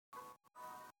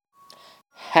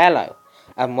Hello,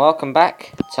 and welcome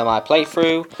back to my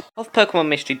playthrough of Pokémon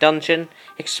Mystery Dungeon,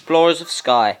 Explorers of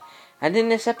Sky. And in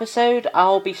this episode,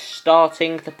 I'll be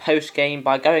starting the post-game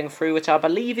by going through what I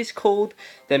believe is called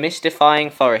the Mystifying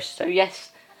Forest. So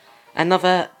yes,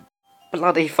 another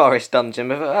bloody forest dungeon.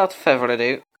 Without further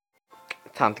ado,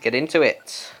 time to get into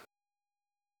it.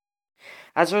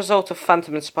 As a result of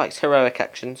Phantom and Spike's heroic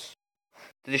actions,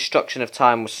 the destruction of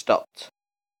time was stopped,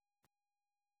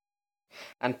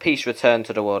 and peace returned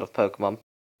to the world of Pokémon.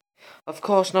 Of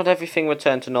course, not everything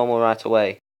returned to normal right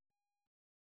away.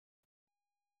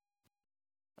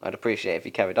 I'd appreciate it if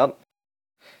you carried on.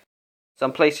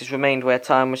 Some places remained where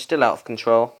time was still out of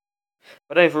control,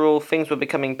 but overall, things were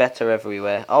becoming better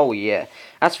everywhere. Oh yeah.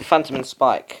 As for Phantom and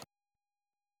Spike,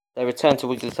 they returned to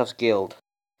Wigglytuff's guild,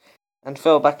 and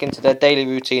fell back into their daily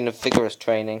routine of vigorous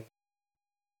training.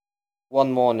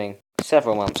 One morning,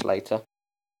 several months later.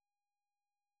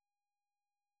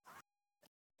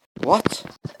 What?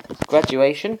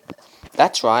 Graduation?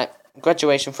 That's right,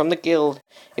 graduation from the guild.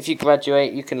 If you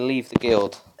graduate, you can leave the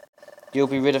guild. You'll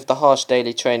be rid of the harsh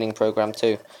daily training program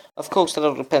too. Of course, that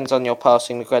all depends on your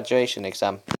passing the graduation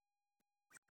exam.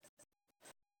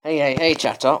 Hey,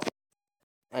 chatter.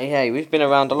 Hey, we've been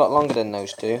around a lot longer than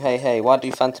those two. Hey, why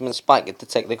do Phantom and Spike get to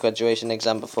take the graduation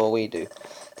exam before we do?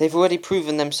 They've already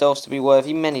proven themselves to be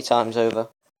worthy many times over.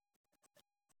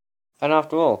 And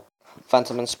after all,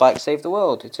 Phantom and Spike saved the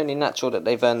world. It's only natural that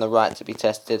they've earned the right to be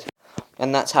tested.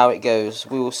 And that's how it goes.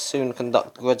 We will soon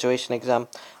conduct the graduation exam.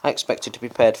 I expect you to be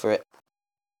prepared for it.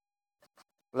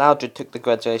 Loudred took the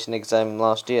graduation exam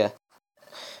last year,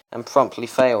 and promptly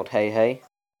failed, hey.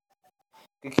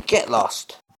 Get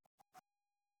lost!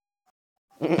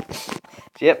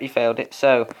 Yep, he failed it.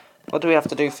 So, what do we have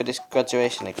to do for this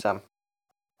graduation exam?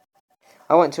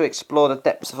 I want to explore the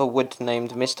depths of a wood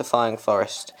named Mystifying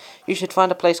Forest. You should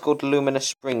find a place called Luminous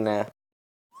Spring there.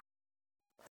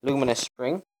 Luminous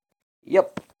Spring?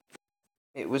 Yep.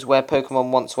 It was where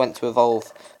Pokémon once went to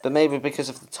evolve, but maybe because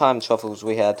of the time troubles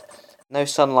we had, no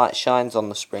sunlight shines on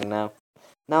the spring now.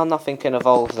 Now nothing can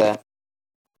evolve there.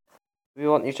 We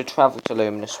want you to travel to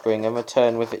Luminous Spring and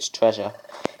return with its treasure.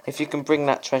 If you can bring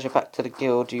that treasure back to the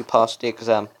guild, you pass the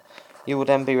exam. You will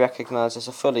then be recognised as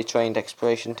a fully trained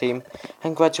exploration team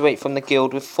and graduate from the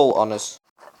guild with full honours.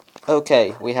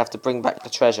 Okay, we have to bring back the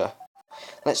treasure.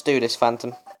 Let's do this,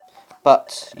 Phantom.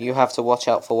 But you have to watch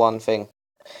out for one thing.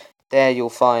 There you'll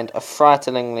find a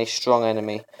frighteningly strong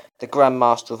enemy. The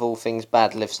Grandmaster of all things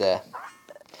bad lives there.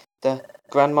 The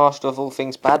Grandmaster of all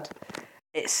things bad?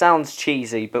 It sounds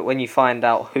cheesy, but when you find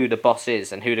out who the boss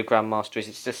is and who the Grandmaster is,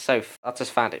 it's just so... I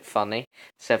just found it funny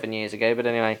 7 years ago, but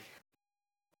anyway.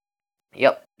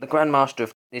 Yep, the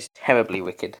Grandmaster is terribly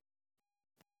wicked.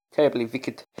 Terribly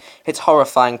wicked. It's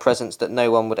horrifying presence that no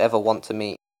one would ever want to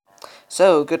meet.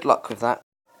 So, good luck with that.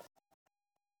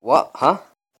 What? Huh?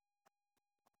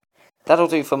 That'll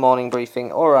do for morning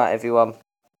briefing. Alright, everyone.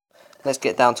 Let's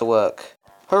get down to work.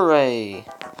 Hooray!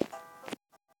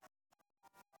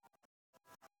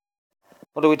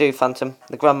 What do we do, Phantom?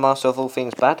 The Grandmaster of all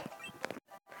things bad?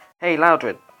 Hey,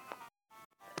 Loudred.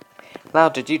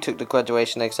 Loudred, you took the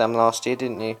graduation exam last year,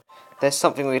 didn't you? There's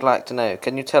something we'd like to know.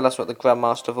 Can you tell us what the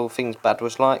Grandmaster of all things bad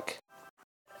was like?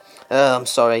 I'm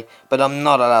sorry, but I'm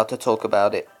not allowed to talk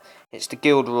about it. It's the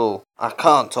guild rule. I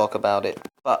can't talk about it.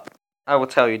 But I will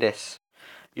tell you this.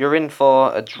 You're in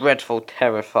for a dreadful,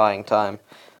 terrifying time.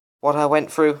 What I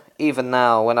went through, even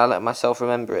now, when I let myself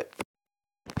remember it.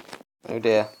 Oh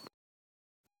dear.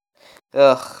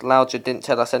 Loudred didn't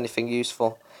tell us anything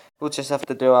useful. We'll just have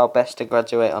to do our best to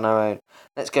graduate on our own.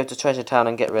 Let's go to Treasure Town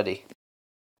and get ready.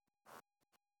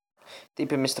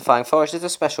 Deep in Mystifying Forest is a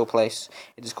special place.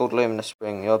 It is called Luminous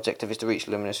Spring. Your objective is to reach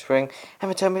Luminous Spring and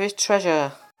return with its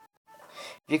treasure.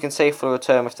 If you can safely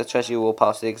return with the treasure, you will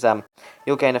pass the exam.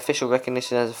 You'll gain official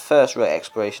recognition as a first-rate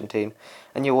exploration team,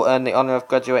 and you will earn the honour of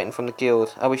graduating from the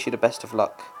guild. I wish you the best of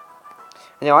luck.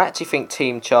 And I actually think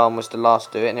Team Charm was the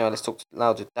last to do it. Anyway, let's talk to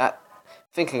Loudred.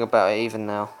 Thinking about it even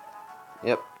now.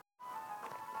 Yep.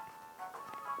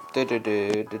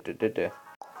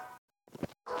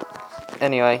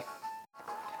 Anyway,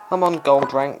 I'm on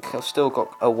gold rank. I've still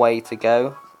got a way to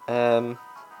go. But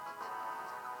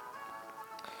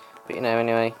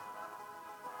anyway,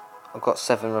 I've got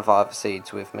 7 Reviver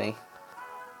Seeds with me.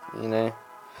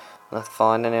 That's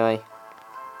fine anyway.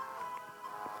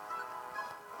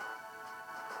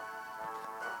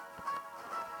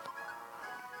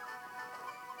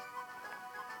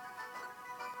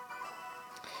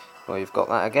 Well, you've got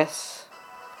that, I guess.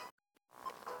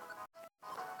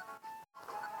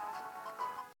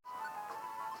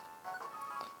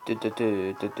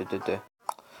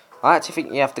 I actually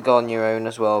think you have to go on your own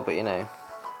as well, but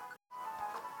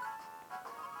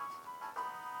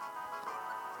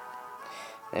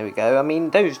There we go. I mean,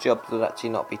 those jobs would actually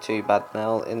not be too bad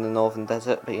now in the northern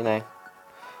desert, but you know,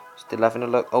 still having a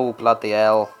look. Oh, bloody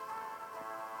hell.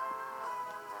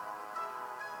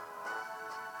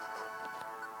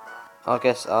 I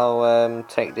guess I'll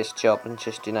take this job and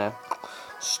just, you know,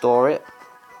 store it.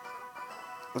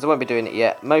 Because I won't be doing it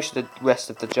yet. Most of the rest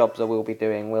of the jobs I will be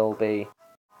doing will be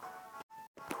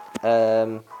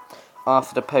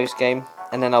after the post game,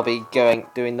 and then I'll be doing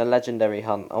the legendary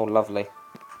hunt. Oh, lovely.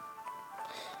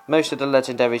 Most of the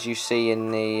legendaries you see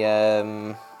in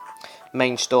the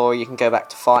main story, you can go back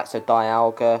to fight. So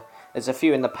Dialga. There's a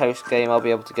few in the post game I'll be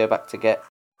able to go back to get.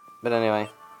 But anyway.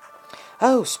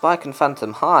 Oh, Spike and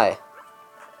Phantom. Hi.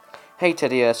 Hey,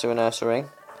 Teddy, Ursa, and Ursaring.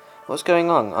 What's going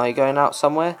on? Are you going out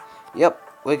somewhere? Yep,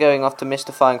 we're going off to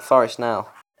Mystifying Forest now.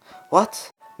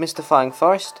 What? Mystifying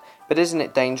Forest? But isn't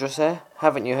it dangerous there?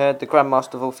 Haven't you heard? The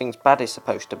Grandmaster of all things bad is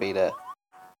supposed to be there.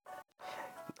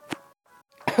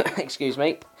 Excuse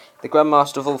me. The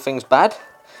Grandmaster of all things bad?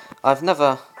 I've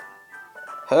never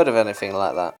heard of anything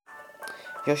like that.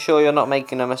 You're sure you're not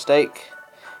making a mistake?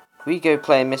 We go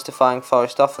play in Mystifying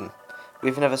Forest often.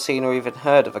 We've never seen or even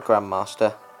heard of a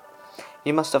Grandmaster.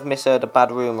 You must have misheard a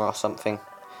bad rumour or something.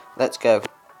 Let's go.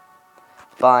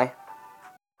 Bye.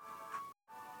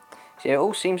 See, it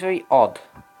all seems very odd.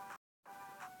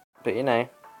 But you know,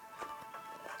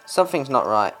 something's not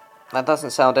right. That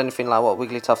doesn't sound anything like what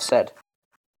Wigglytuff said.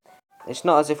 It's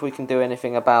not as if we can do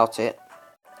anything about it.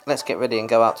 Let's get ready and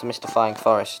go out to Mystifying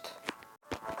Forest.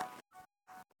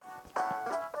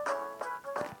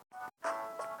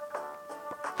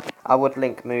 I would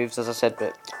link moves, as I said,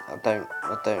 but I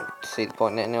don't see the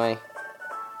point in it anyway.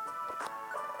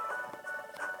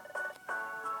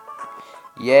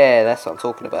 Yeah, that's what I'm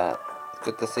talking about.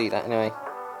 Good to see that anyway.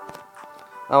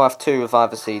 I'll have 2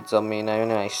 Reviver Seeds on me now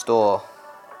anyway. Store.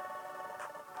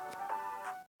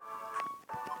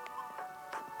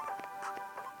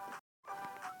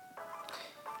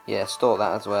 Yeah, store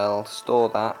that as well. Store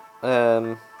that.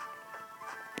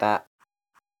 That.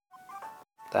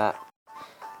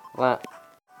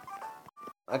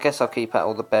 I guess I'll keep out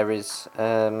all the berries.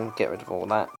 Get rid of all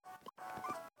that.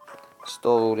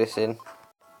 Store all this in.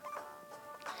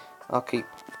 I'll keep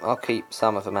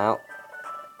some of them out.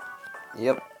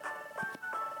 Yep.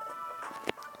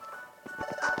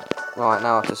 Right,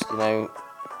 now I'll just, you know,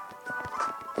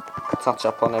 touch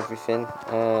up on everything.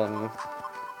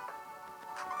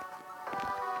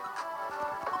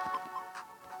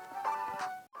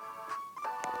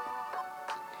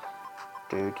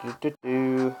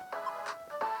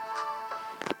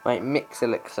 Wait, mix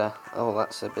elixir. Oh,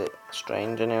 that's a bit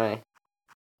strange anyway.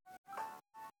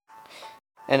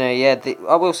 Anyway, yeah,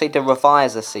 I will say the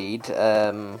Reviser Seed.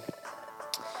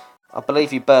 I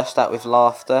believe you burst out with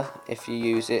laughter if you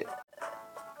use it.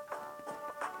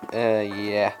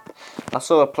 Yeah. I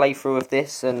saw a playthrough of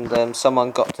this, and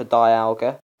someone got to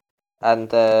Dialga, and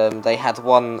they had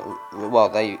one. Well,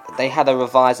 they had a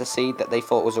Reviser Seed that they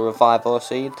thought was a Reviver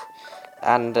Seed,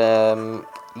 and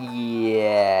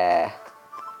yeah.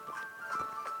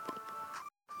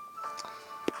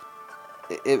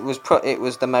 It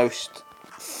was the most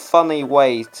funny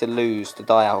way to lose to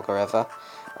Dialga ever.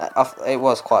 It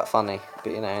was quite funny,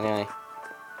 but you know, anyway.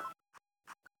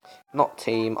 Not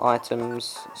team,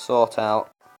 items, sort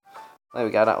out. There we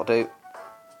go, that'll do.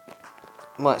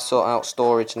 Might sort out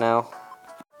storage now.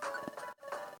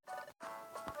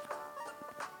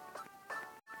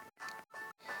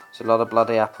 It's a lot of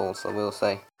bloody apples, I will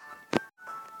say.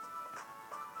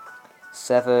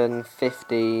 7,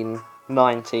 15,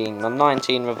 19. I'm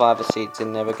 19 Reviver Seeds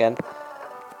in there again.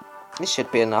 This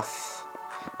should be enough.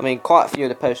 I mean, quite a few of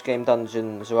the post-game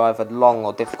dungeons are either long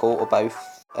or difficult, or both.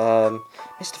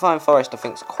 Mystifying Forest, I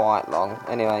think, is quite long.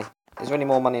 Anyway, is there any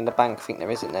more money in the bank? I think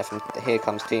there isn't there from Here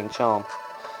Comes Team Charm.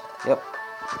 Yep.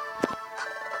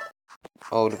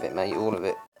 All of it, mate, all of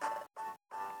it.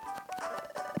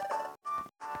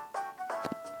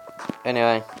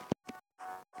 Anyway,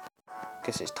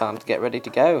 guess it's time to get ready to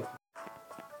go.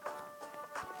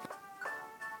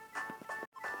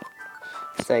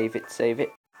 Save it, save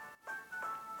it.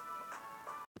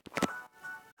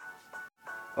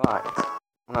 Right,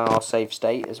 now I'll save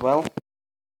state as well.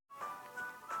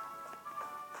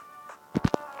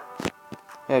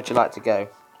 Where would you like to go?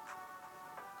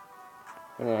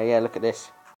 Anyway, yeah, look at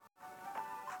this.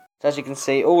 So as you can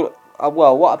see, well,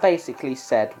 what I basically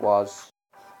said was,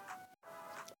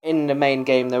 in the main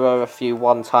game there are a few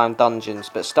one-time dungeons,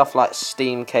 but stuff like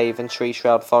Steam Cave and Tree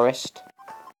Shroud Forest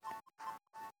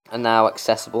are now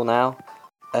accessible now.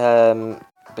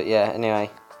 But yeah, anyway.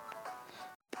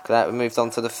 That we moved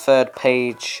on to the 3rd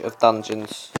page of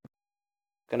dungeons.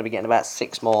 Going to be getting about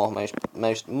 6 more,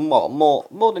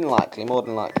 more than likely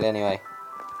anyway.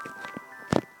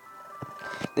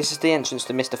 This is the entrance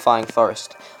to Mystifying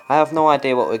Forest. I have no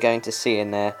idea what we're going to see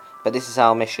in there, but this is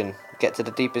our mission. Get to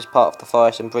the deepest part of the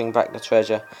forest and bring back the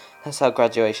treasure. That's our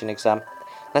graduation exam.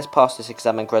 Let's pass this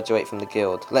exam and graduate from the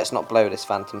guild. Let's not blow this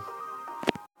phantom.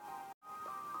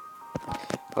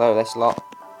 Hello, let's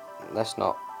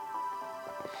not.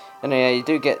 Anyway, you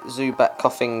do get Zubat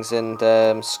Coughings and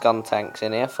Skuntanks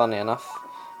in here, funny enough.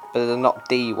 But they're not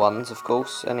D ones, of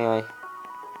course, anyway.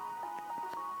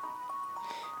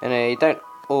 Anyway, you don't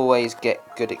always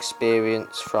get good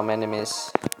experience from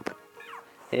enemies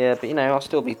here, but you know, I'll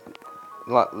still be...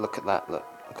 Like, look at that.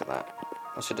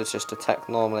 I should have just attacked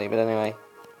normally, but anyway.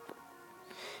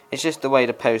 It's just the way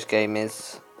the post-game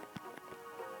is.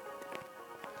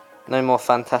 No more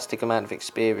fantastic amount of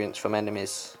experience from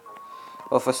enemies.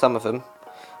 Well, for some of them.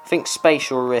 I think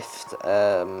Spatial Rift,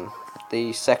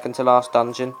 the second to last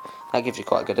dungeon, that gives you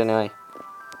quite good anyway.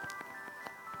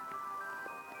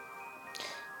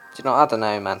 Do you know, I don't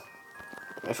know, man.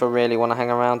 If I really want to hang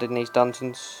around in these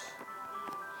dungeons.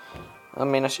 I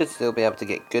mean, I should still be able to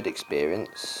get good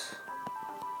experience.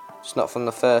 Just not from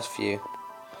the first few.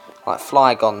 Like,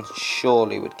 Flygon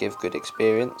surely would give good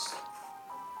experience.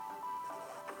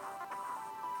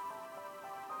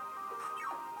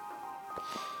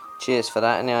 Cheers for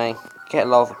that, anyway. Get a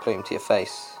lava plume to your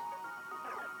face.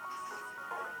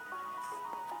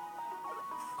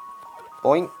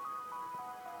 Boink.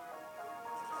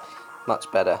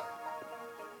 Much better.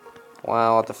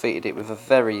 Wow, I defeated it with a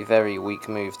very, very weak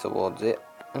move towards it.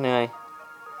 Anyway.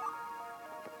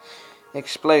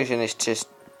 Explosion is just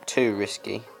too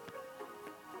risky.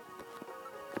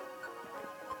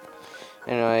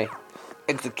 Anyway.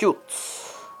 Execute.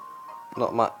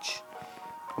 Not much.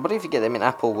 I believe you get them in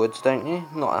Applewoods, don't you?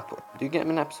 Not Apple. Do you get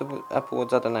them in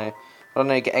Applewoods? I don't know. I don't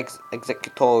know. You get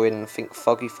Executor in, I think,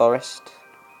 Foggy Forest.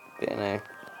 But you know.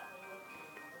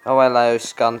 Oh, hello,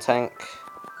 Skuntank.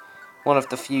 One of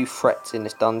the few threats in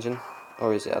this dungeon.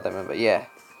 Or is it? I don't remember. Yeah.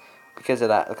 Because of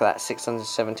that, look at that.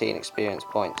 617 experience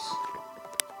points.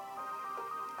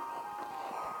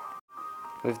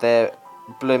 With their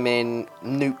blooming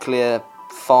nuclear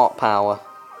fart power.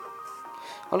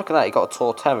 Oh, look at that. You got a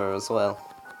Torterra as well.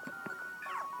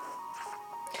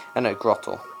 I know,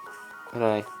 Grottle.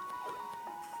 Anyway.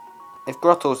 If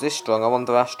Grottle's this strong, I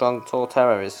wonder how strong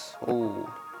Torterra is. Ooh.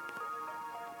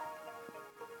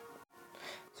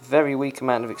 It's a very weak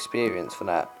amount of experience for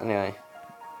that. Anyway.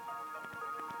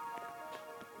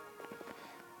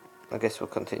 I guess we'll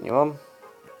continue on.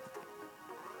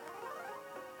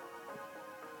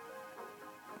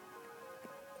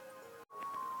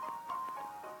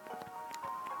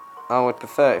 I would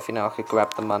prefer it if, you know, I could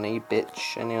grab the money,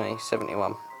 bitch. Anyway,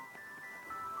 71.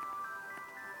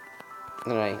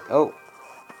 Anyway, oh.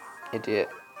 Idiot.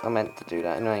 I meant to do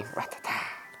that. Anyway, ratata.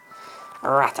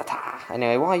 Ratata.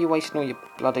 Anyway, why are you wasting all your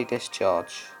bloody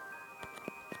discharge?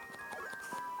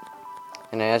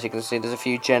 Anyway, as you can see, there's a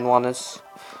few Gen 1ers.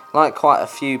 Like quite a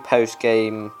few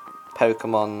post-game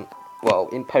Pokemon. Well,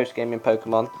 in post-game in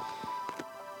Pokemon,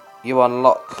 you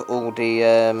unlock all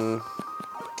the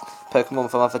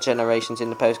Pokemon from other generations in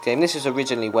the post-game. This is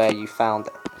originally where you found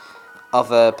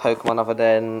other Pokemon other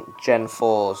than Gen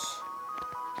 4s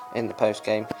in the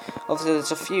post-game. Obviously,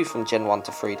 there's a few from Gen 1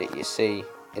 to 3 that you see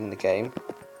in the game.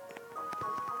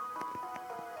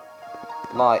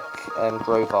 Like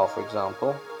Grovyle, for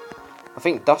example. I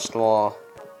think Dusknoir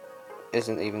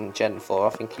isn't even Gen 4, I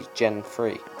think he's Gen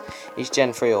 3. He's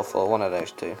Gen 3 or 4, one of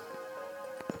those two.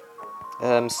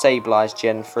 Sableye's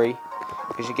Gen 3,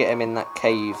 because you get him in that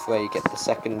cave where you get the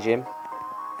second gym.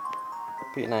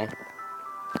 But you know.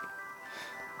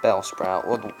 Bellsprout,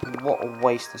 what a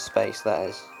waste of space that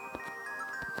is.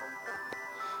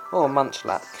 Oh,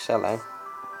 Munchlax, hello.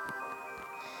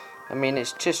 I mean,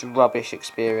 it's just rubbish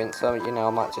experience, so, you know, I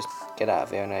might just get out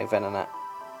of here and Venonat.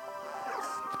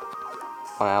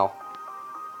 Wow.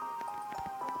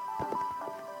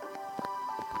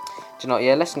 Do you know what,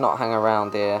 yeah, let's not hang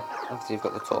around here. Obviously, you've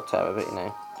got the Torterra, but, you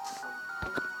know.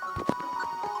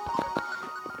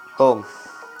 Boom.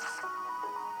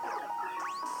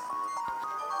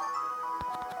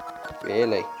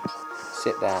 Really?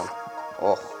 Sit down.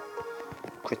 Oh.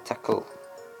 Critical.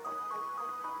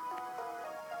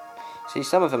 See,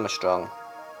 some of them are strong.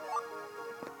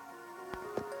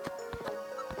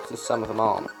 Just some of them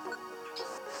aren't.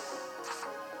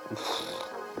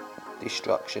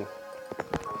 Destruction.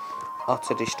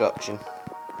 Utter destruction.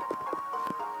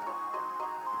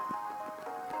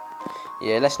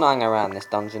 Yeah, let's not hang around this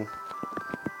dungeon.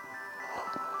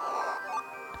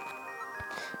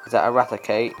 Is that a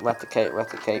Raticate?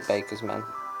 Raticate, Baker's man.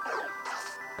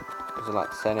 as I like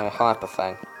to say anyway, Hyper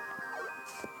Fang.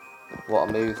 What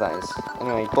a move that is.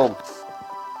 Anyway, boom.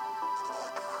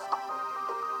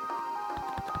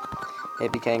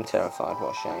 It became terrified,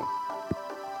 what a shame.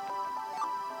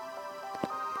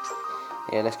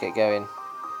 Yeah, let's get going.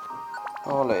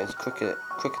 Oh look, it's cricket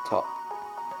top.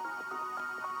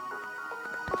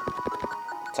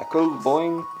 Tackle,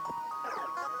 boing.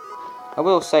 I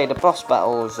will say the boss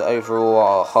battles overall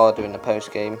are harder in the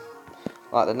post game.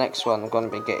 Like the next one, I'm going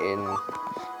to be getting,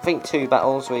 I think 2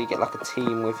 battles where you get like a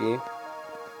team with you.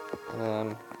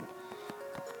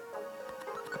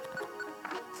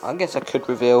 I guess I could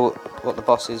reveal what the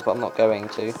boss is, but I'm not going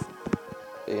to.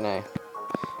 But you know,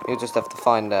 you'll just have to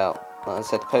find out. Like I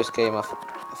said, post game, I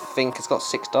think it's got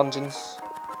 6 dungeons.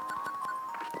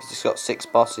 It's got 6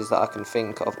 bosses that I can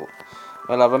think of.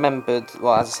 Well, I remembered.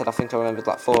 Well, as I said, I think I remembered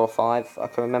like 4 or 5. I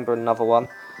can remember another one.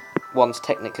 One's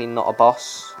technically not a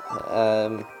boss.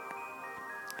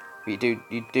 You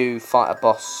do fight a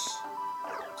boss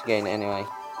to gain it anyway.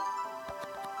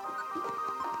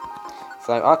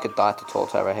 So I could die to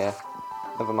Torterra here.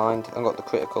 Never mind, I got the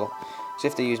critical. So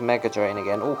if they use Mega Drain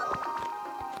again, oh.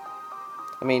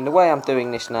 I mean, the way I'm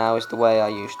doing this now is the way I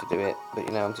used to do it, but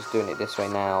you know, I'm just doing it this way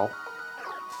now.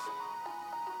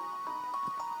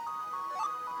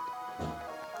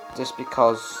 Just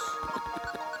because,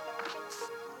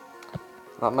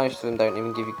 like, most of them don't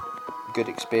even give you good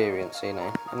experience, you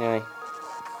know. Anyway.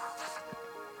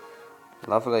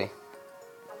 Lovely.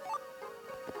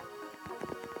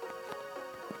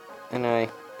 Anyway.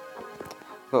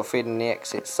 Got a feeling the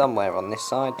exit's somewhere on this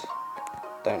side.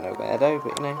 Don't know where though,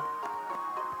 but you know.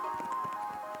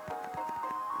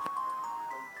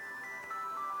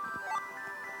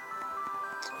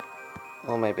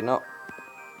 Or maybe not.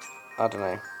 I don't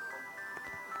know.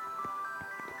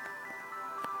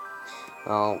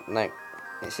 Oh, no.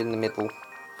 It's in the middle,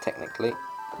 technically.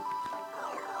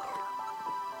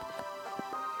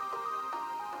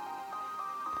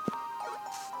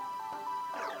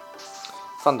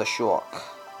 Thundershock.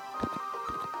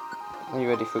 Are you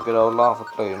ready for a good old lava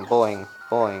plume? Boing,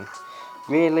 boing.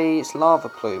 Really? It's lava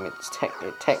plume. It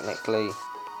technically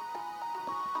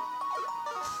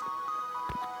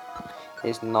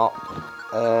is not.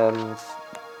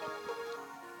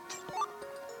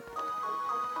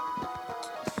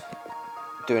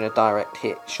 Doing a direct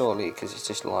hit, surely, because it's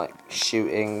just like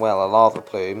shooting, well, a lava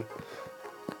plume,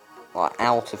 like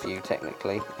out of you,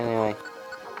 technically. Anyway,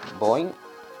 boing,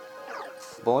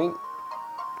 boing.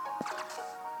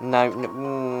 No, no,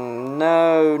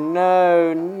 no,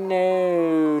 no,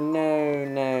 no, no,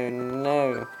 no,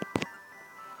 no.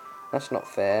 That's not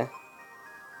fair.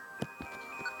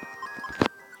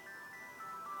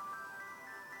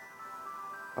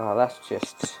 Oh, that's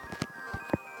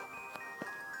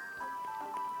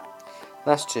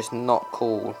just not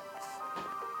cool.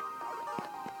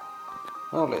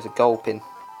 Oh, look, it's a gulping.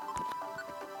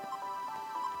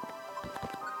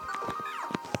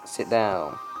 Sit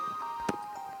down.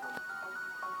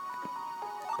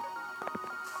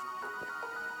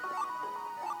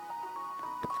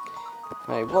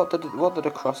 Hey, what did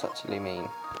a cross actually mean?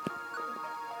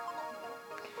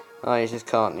 Oh, you just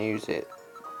can't use it.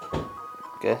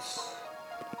 Guess.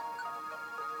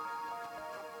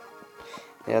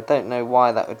 Yeah, I don't know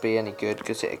why that would be any good,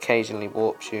 because it occasionally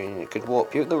warps you, and it could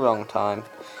warp you at the wrong time.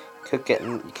 You could get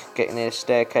near a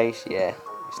staircase. Yeah,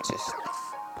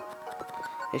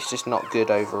 it's just not good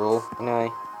overall.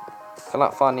 Anyway, can I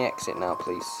find the exit now,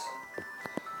 please?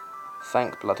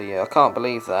 Thank bloody you! I can't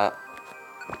believe that.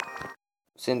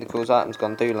 Syndical's item's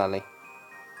gone doolally.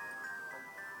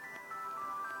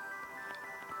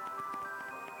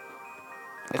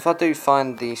 If I do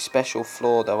find the special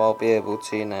floor, though, I'll be able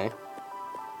to, you know,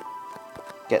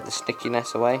 get the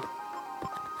stickiness away.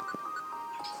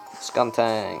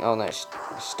 Skuntang. Oh no, it's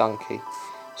Stunky.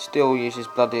 Still uses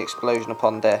bloody explosion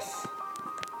upon death.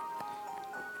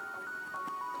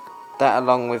 That,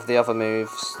 along with the other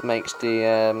moves, makes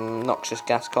the noxious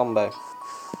gas combo.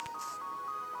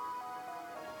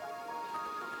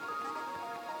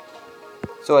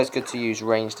 It's always good to use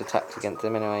ranged attacks against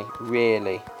them anyway.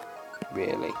 Really.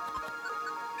 Really.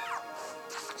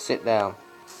 Sit down.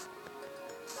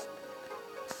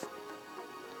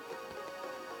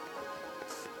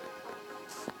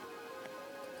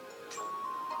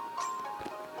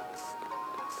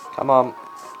 Come on,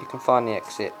 you can find the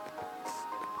exit.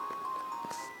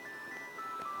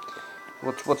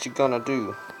 What you gonna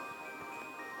do?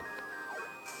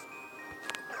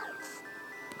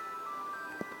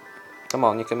 Come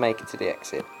on, you can make it to the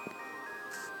exit.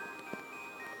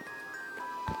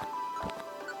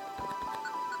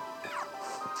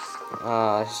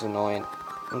 Ah, this is annoying.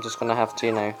 I'm just gonna have to,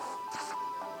 you know,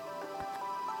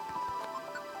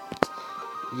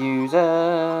 User.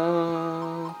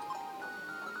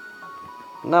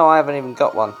 No, I haven't even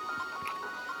got one.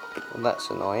 Well, that's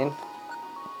annoying.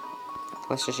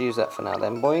 Let's just use that for now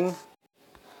then, boing.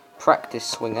 Practice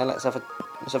swinger. Let's have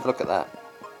a look at that.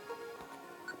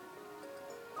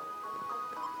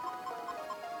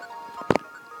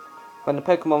 When the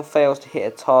Pokemon fails to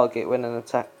hit a target when an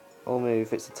attack or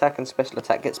move, its attack and special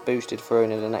attack gets boosted for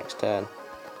only the next turn.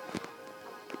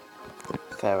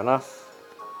 Fair enough.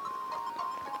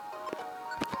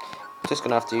 Just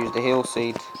gonna have to use the heal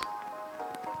seed.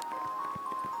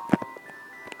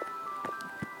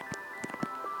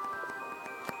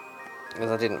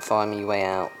 Because I didn't find my way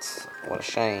out. What a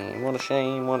shame, what a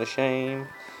shame, what a shame.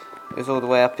 It was all the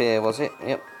way up here, was it?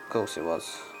 Yep, of course it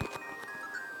was.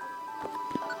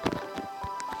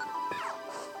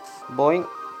 Boing.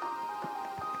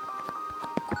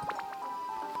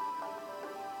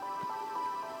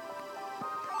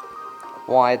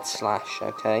 Wide slash,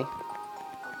 okay.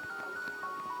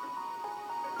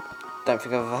 Don't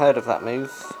think I've ever heard of that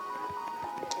move.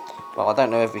 Well, I don't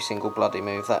know every single bloody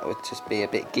move, that would just be a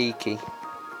bit geeky.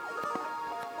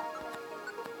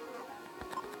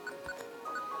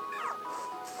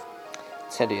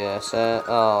 Teddiursa.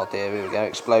 Oh dear, here we go,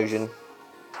 explosion.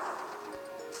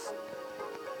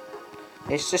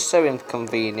 It's just so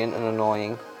inconvenient and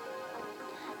annoying.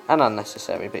 And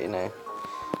unnecessary, but you know.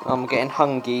 I'm getting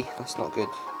hungry, that's not good.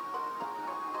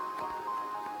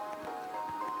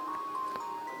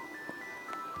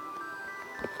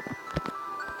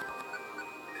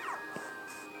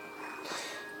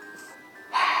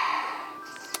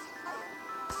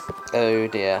 Oh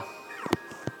dear.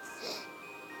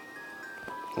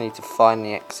 I need to find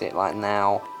the exit like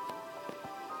now.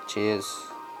 Cheers.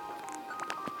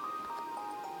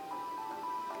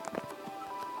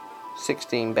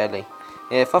 16 belly.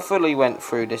 Yeah, if I fully went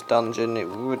through this dungeon, it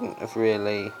wouldn't have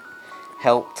really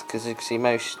helped, because you can see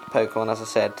most Pokemon, as I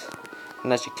said,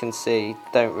 and as you can see,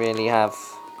 don't really have,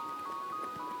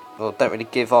 well, don't really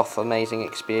give off amazing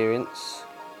experience.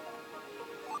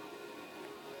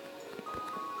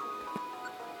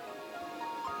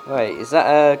 Wait, is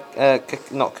that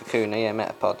not Kakuna, yeah,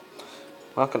 Metapod.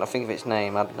 Why can't I think of its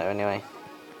name? I don't know anyway.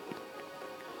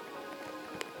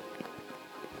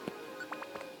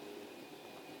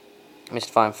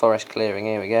 Mystifying Forest Clearing,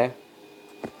 here we go.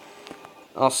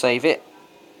 I'll save it,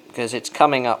 because it's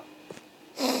coming up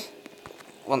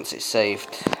once it's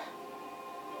saved.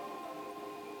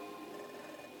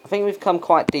 I think we've come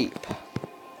quite deep.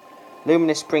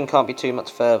 Luminous Spring can't be too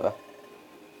much further.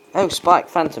 Oh, Spike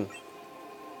Phantom.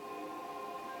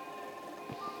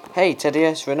 Hey,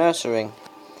 Teddiursa and Ursaring.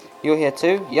 You're here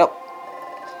too? Yup.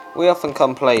 We often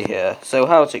come play here, so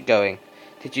how's it going?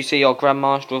 Did you see your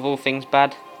Grandmaster of all things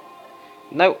bad?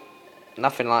 Nope,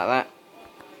 nothing like that.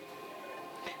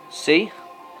 See?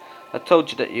 I told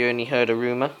you that you only heard a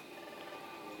rumour.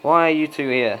 Why are you two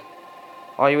here?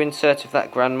 Are you in search of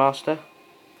that Grandmaster?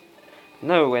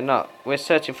 No, we're not. We're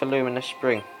searching for Luminous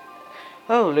Spring.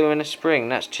 Oh, Luminous Spring,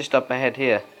 that's just up ahead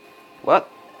here.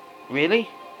 What? Really?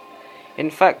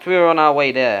 In fact, we're on our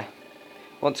way there.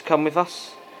 Want to come with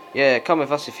us? Yeah, come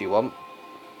with us if you want.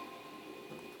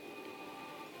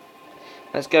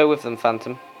 Let's go with them,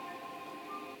 Phantom.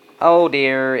 Oh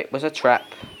dear, it was a trap.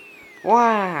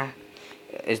 Wah!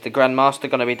 Is the Grandmaster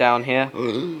going to be down here?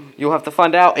 You'll have to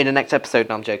find out in the next episode.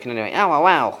 No, I'm joking anyway. Ow, ow,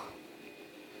 ow.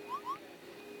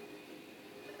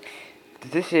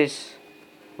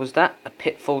 Was that a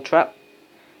pitfall trap?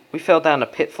 We fell down a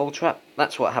pitfall trap?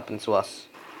 That's what happened to us.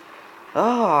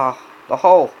 Ah, the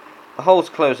hole. The hole's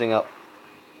closing up.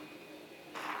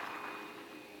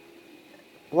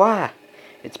 Why?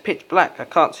 It's pitch black. I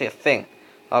can't see a thing.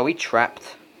 Are we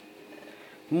trapped?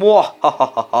 Mwah ha ha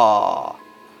ha ha.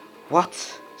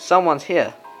 What? Someone's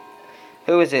here.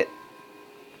 Who is it?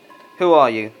 Who are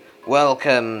you?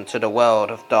 Welcome to the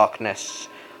world of darkness.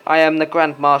 I am the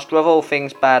Grandmaster of all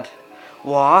things bad.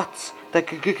 What? The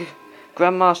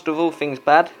Grandmaster of all things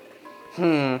bad?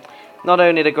 Not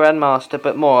only the Grandmaster,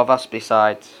 but more of us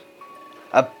besides.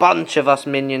 A bunch of us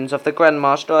minions of the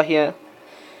Grandmaster are here.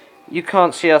 You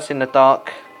can't see us in the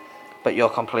dark, but you're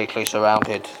completely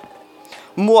surrounded.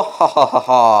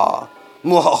 Mwahahaha!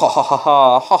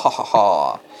 Mwahahaha! Ha ha ha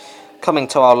ha! Coming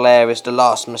to our lair is the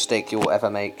last mistake you will ever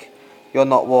make. You're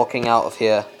not walking out of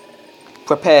here.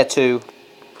 Prepare to.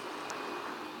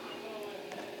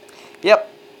 Yep.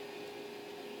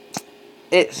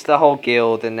 It's the whole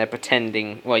guild, and they're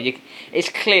pretending. Well, it's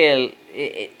clear.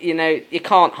 You know, you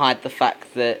can't hide the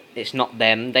fact that it's not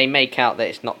them. They make out that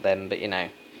it's not them, but you know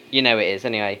it is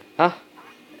anyway. Huh?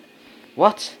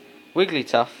 What?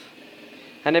 Wigglytuff?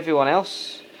 And everyone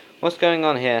else? What's going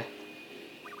on here?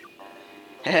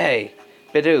 Hey,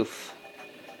 Bidoof.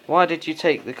 Why did you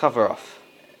take the cover off?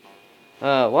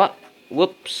 What?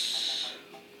 Whoops.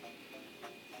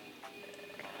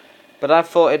 But I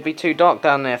thought it'd be too dark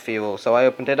down there for you all, so I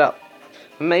opened it up.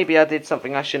 Maybe I did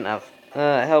something I shouldn't have.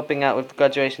 Helping out with the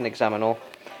graduation exam and all.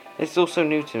 It's all so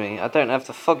new to me. I don't have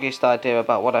the foggiest idea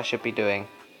about what I should be doing.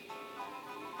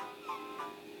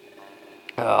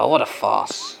 Oh, what a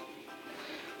farce.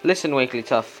 Listen,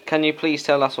 Wigglytuff, can you please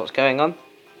tell us what's going on?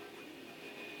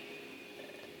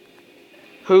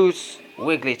 Who's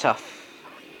Wigglytuff?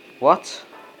 What?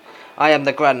 I am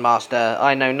the Grandmaster.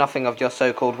 I know nothing of your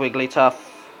so-called Wigglytuff.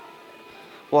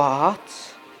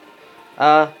 What?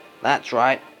 That's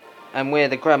right. And we're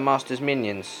the Grandmaster's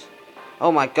minions.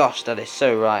 Oh my gosh, that is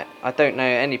so right. I don't know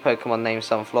any Pokemon named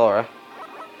Sunflora.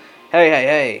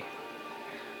 Hey.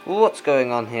 What's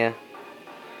going on here?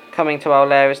 Coming to our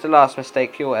lair is the last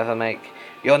mistake you'll ever make.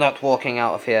 You're not walking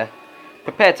out of here.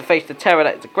 Prepare to face the terror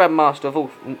that is the Grandmaster of all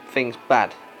things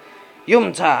bad.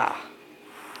 Yumta!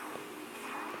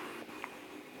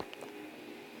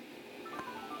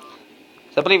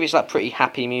 So I believe it's like pretty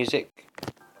happy music.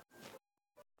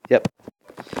 Yep.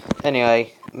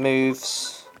 Anyway,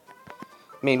 moves.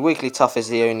 I mean, Wigglytuff is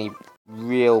the only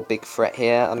real big threat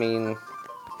here. I mean,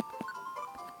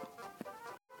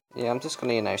 yeah, I'm just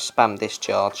gonna, spam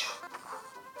discharge.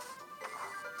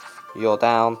 You're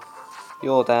down.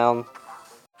 You're down.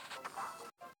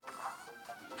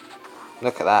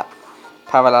 Look at that.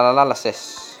 Parallel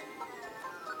analysis.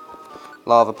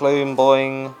 Lava plume,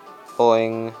 boing,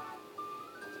 boing.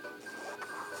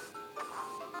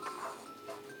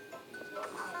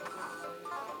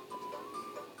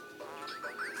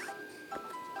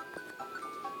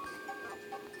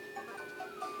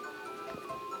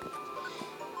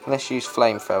 Let's use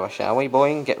flamethrower, shall we,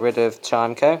 boing? Get rid of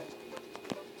Chimeco.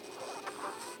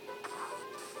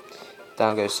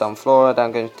 Down goes Sunflora,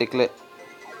 down goes Diglett.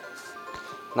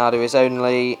 Now there is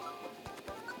only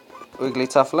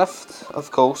Wigglytuff left,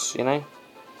 of course,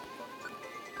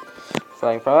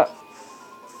 Flamethrower.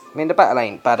 I mean, the battle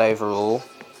ain't bad overall.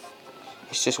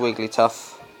 It's just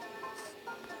Wigglytuff.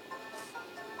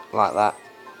 Like that.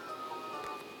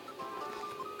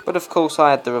 But of course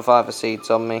I had the Reviver Seeds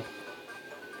on me.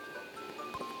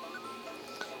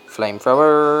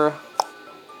 Flamethrower.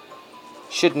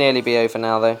 Should nearly be over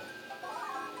now though.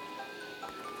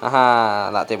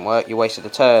 Aha, that didn't work. You wasted a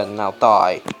turn. Now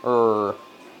die.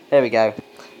 There we go.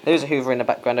 There's a Hoover in the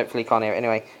background. Hopefully you can't hear it.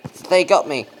 Anyway, they got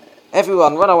me.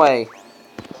 Everyone, run away.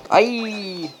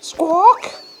 Aye,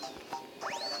 squawk.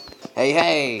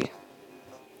 Hey.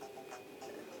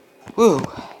 Woo.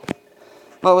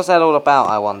 What was that all about,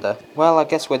 I wonder? Well, I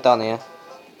guess we're done here.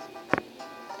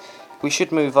 We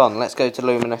should move on. Let's go to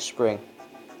Luminous Spring.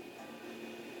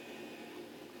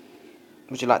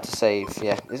 Would you like to save?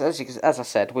 Yeah. As I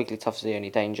said, Wigglytuff's the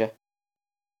only danger.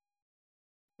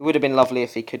 It would have been lovely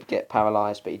if he could get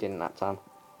paralysed, but he didn't that time.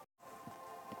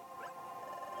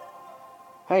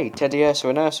 Hey, Teddy Ursa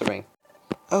and Ursaring.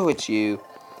 Oh, it's you.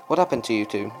 What happened to you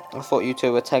two? I thought you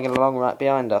two were tagging along right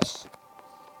behind us.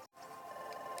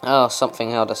 Oh, something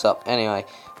held us up. Anyway,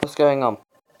 what's going on?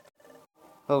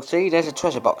 Oh, see, there's a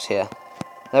treasure box here.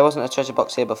 There wasn't a treasure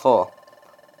box here before.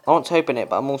 I want to open it,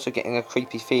 but I'm also getting a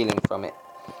creepy feeling from it.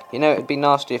 It'd be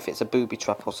nasty if it's a booby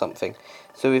trap or something.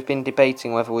 So we've been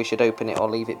debating whether we should open it or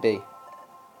leave it be.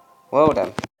 Well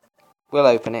then, we'll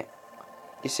open it.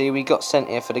 You see, we got sent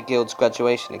here for the guild's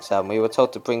graduation exam. We were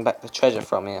told to bring back the treasure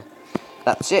from here.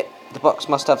 That's it. The box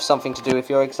must have something to do with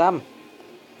your exam.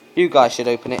 You guys should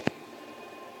open it.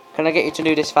 Can I get you to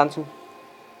do this, Phantom?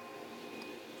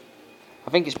 I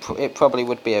think it probably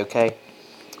would be okay.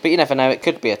 But you never know, it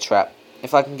could be a trap.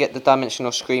 If I can get the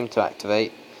Dimensional Scream to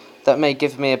activate, that may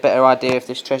give me a better idea if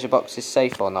this treasure box is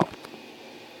safe or not.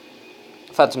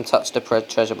 Phantom touched the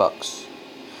treasure box.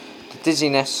 The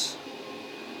dizziness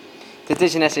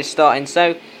is starting,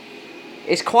 so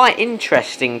it's quite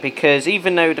interesting because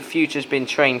even though the future's been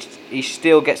changed, he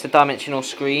still gets the Dimensional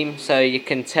Scream, so you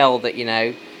can tell that,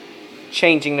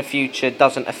 changing the future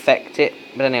doesn't affect it.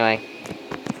 But anyway,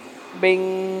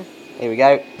 bing, here we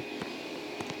go.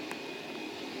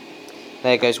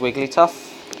 There goes Wigglytuff.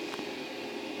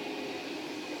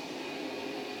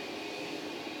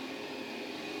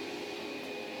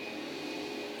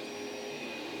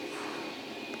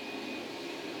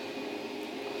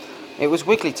 It was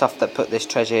Wigglytuff that put this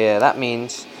treasure here. That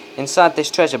means inside this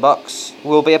treasure box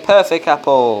will be a perfect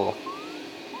apple.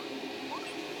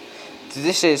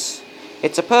 It's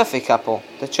a perfect apple.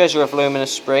 The treasure of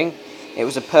Luminous Spring. It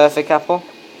was a perfect apple.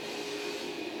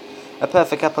 A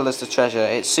perfect apple is the treasure.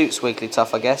 It suits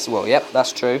Wigglytuff, I guess. Well, yep,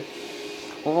 that's true.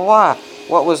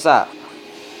 What was that?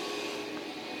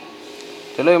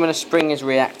 The luminous spring is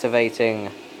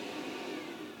reactivating.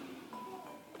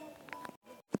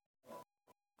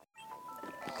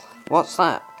 What's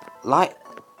that? Light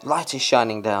is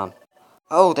shining down.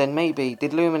 Oh, then maybe,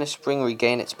 did luminous spring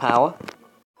regain its power?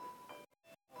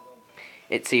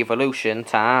 It's evolution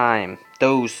time.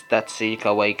 Those that seek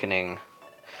awakening.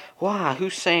 Wow,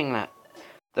 who's saying that?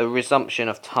 The resumption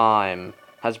of time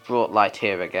has brought light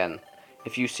here again.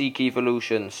 If you seek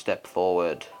evolution, step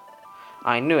forward.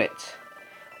 I knew it.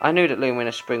 I knew that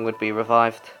luminous spring would be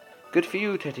revived. Good for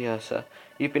you, Teddiursa.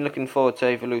 You've been looking forward to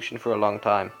evolution for a long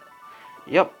time.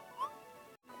 Yup.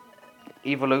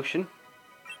 Evolution?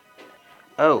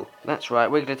 Oh, that's right,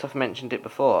 Wigglytuff mentioned it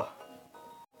before.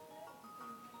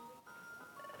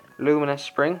 Luminous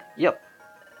spring? Yup.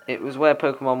 It was where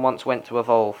Pokémon once went to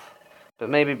evolve.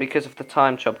 But maybe because of the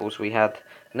time troubles we had,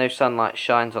 no sunlight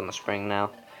shines on the spring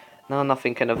now. Now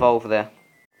nothing can evolve there.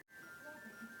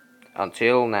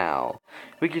 Until now.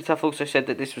 Wigglytuff also said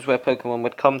that this was where Pokémon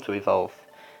would come to evolve.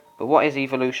 But what is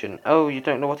evolution? Oh, you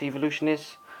don't know what evolution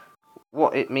is?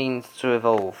 What it means to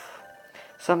evolve.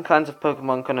 Some kinds of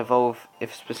Pokémon can evolve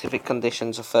if specific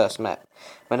conditions are first met.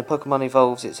 When a Pokémon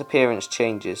evolves, its appearance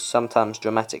changes, sometimes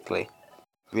dramatically.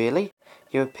 Really?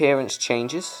 Your appearance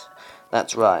changes?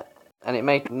 That's right. And it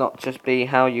may not just be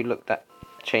how you look that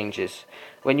changes.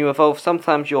 When you evolve,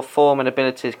 sometimes your form and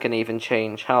abilities can even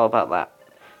change. How about that?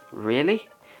 Really?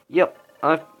 Yep,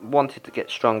 I've wanted to get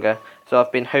stronger, so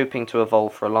I've been hoping to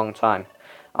evolve for a long time.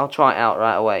 I'll try it out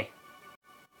right away.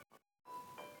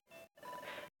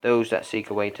 Those that seek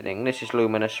awakening. This is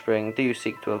Luminous Spring. Do you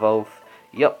seek to evolve?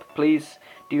 Yup, please.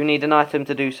 Do you need an item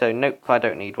to do so? Nope, I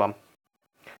don't need one.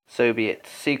 So be it.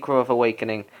 Seeker of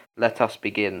Awakening, let us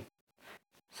begin.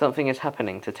 Something is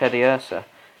happening to Teddiursa.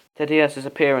 Teddiursa's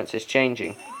appearance is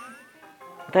changing.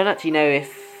 I don't actually know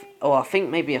if... Oh, I think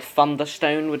maybe a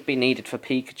Thunderstone would be needed for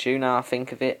Pikachu now I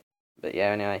think of it. But yeah,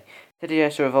 anyway.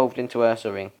 Teddiursa evolved into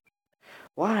Ursaring.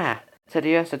 Wow,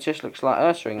 Teddiursa just looks like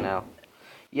Ursaring now.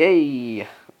 Yay!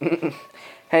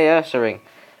 Hey Ursaring,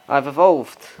 I've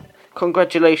evolved.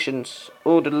 Congratulations,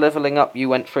 all the levelling up you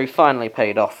went through finally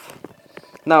paid off.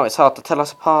 Now it's hard to tell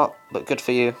us apart, but good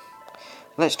for you.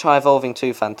 Let's try evolving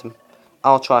too, Phantom.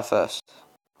 I'll try first.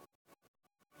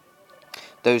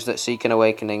 Those that seek an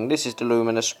awakening. This is the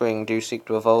Luminous Spring. Do you seek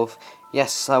to evolve?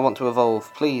 Yes, I want to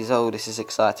evolve. Please, oh, this is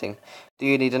exciting. Do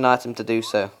you need an item to do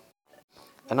so?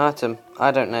 An item?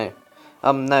 I don't know.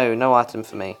 No item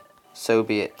for me. So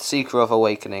be it. Seeker of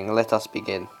Awakening, let us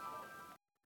begin.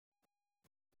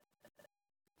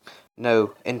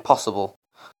 No, impossible.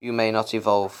 You may not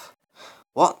evolve.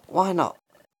 What? Why not?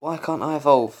 Why can't I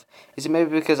evolve? Is it maybe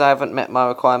because I haven't met my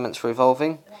requirements for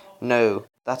evolving? No,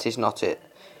 that is not it.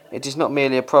 It is not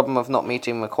merely a problem of not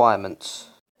meeting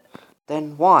requirements.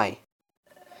 Then why?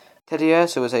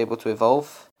 Teddiursa was able to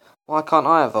evolve. Why can't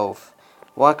I evolve?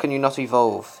 Why can you not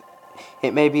evolve?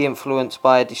 It may be influenced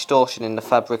by a distortion in the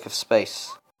fabric of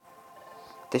space.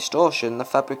 Distortion? The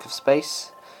fabric of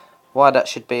space? Why that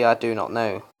should be, I do not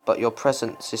know. But your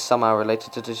presence is somehow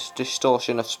related to this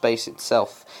distortion of space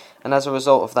itself, and as a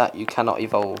result of that, you cannot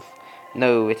evolve.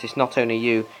 No, it is not only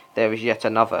you, there is yet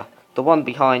another. The one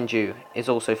behind you is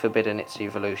also forbidden its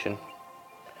evolution.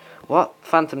 What?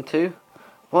 Phantom 2?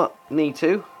 What? Me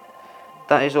too?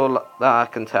 That is all that I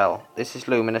can tell. This is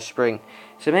Luminous Spring.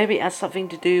 So maybe it has something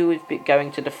to do with it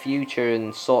going to the future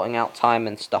and sorting out time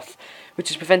and stuff, which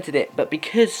has prevented it. But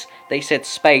because they said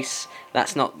space,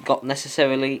 that's not got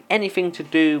necessarily anything to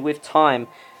do with time.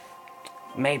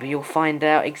 Maybe you'll find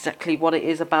out exactly what it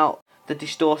is about the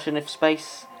distortion of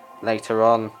space later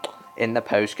on in the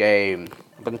post-game.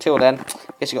 But until then,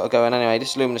 I guess you got to go. And anyway,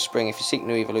 this is Luminous Spring. If you seek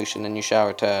new evolution, then you shall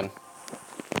return.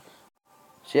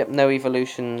 So yep, no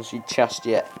evolutions just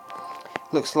yet.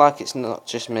 Looks like it's not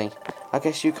just me. I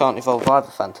guess you can't evolve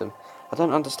either, Phantom. I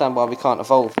don't understand why we can't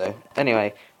evolve, though.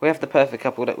 Anyway, we have the perfect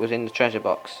couple that was in the treasure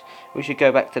box. We should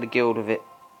go back to the guild with it.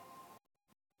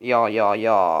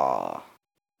 Yah.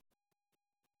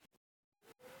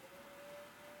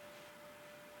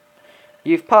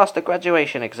 You've passed the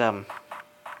graduation exam.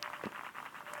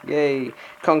 Yay.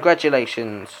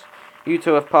 Congratulations. You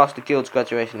two have passed the guild's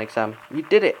graduation exam. You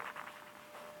did it.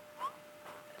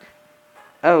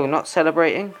 Oh, not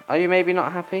celebrating? Are you maybe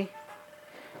not happy?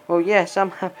 Well, yes,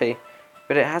 I'm happy,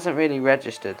 but it hasn't really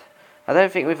registered. I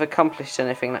don't think we've accomplished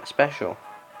anything that special.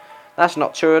 That's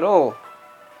not true at all.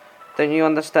 Don't you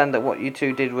understand that what you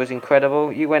two did was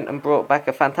incredible? You went and brought back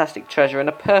a fantastic treasure and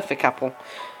a perfect apple.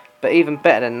 But even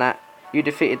better than that, you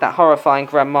defeated that horrifying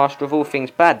Grand Master of all things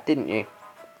bad, didn't you?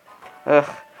 Ugh,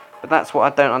 but that's what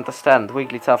I don't understand.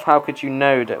 Wigglytuff, how could you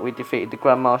know that we defeated the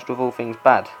Grand Master of all things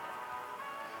bad?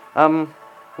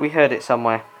 We heard it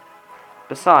somewhere.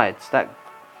 Besides, that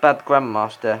bad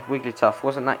Grandmaster, Wigglytuff,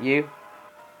 wasn't that you?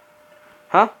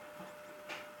 Huh?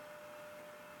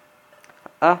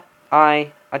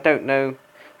 I don't know.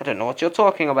 I don't know what you're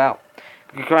talking about.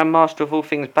 The Grandmaster of all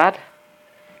things bad?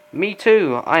 Me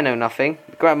too. I know nothing.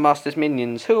 The Grandmaster's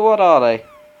minions. What are they?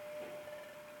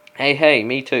 Hey,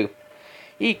 me too.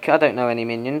 Eek, I don't know any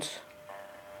minions.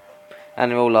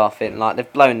 And they're all laughing like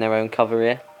they've blown their own cover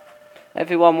here.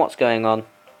 Everyone, what's going on?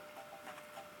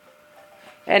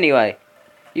 Anyway,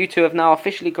 you two have now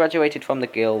officially graduated from the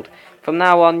guild. From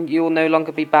now on, you will no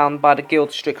longer be bound by the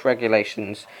guild's strict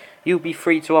regulations. You'll be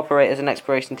free to operate as an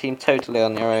exploration team totally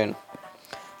on your own.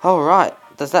 Alright,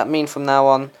 does that mean from now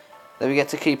on that we get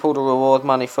to keep all the reward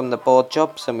money from the board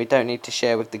jobs and we don't need to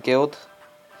share with the guild?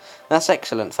 That's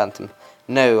excellent, Phantom.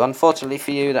 No, unfortunately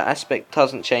for you, that aspect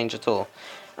doesn't change at all.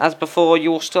 As before,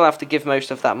 you will still have to give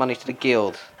most of that money to the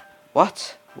guild.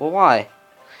 What? Well, why?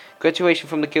 Graduation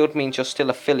from the guild means you're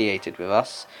still affiliated with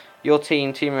us. Your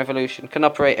team, Team Revolution, can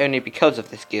operate only because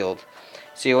of this guild.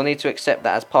 So you'll need to accept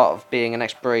that as part of being an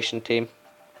exploration team.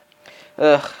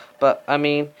 Ugh, but, I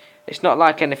mean, it's not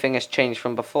like anything has changed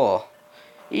from before.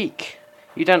 Eek,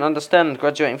 you don't understand.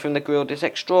 Graduating from the guild is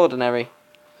extraordinary.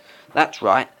 That's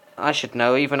right. I should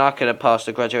know. Even I could have passed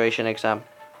the graduation exam.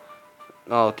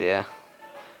 Oh dear.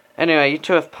 Anyway, you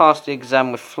two have passed the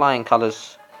exam with flying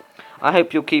colours. I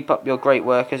hope you'll keep up your great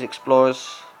work as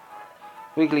explorers.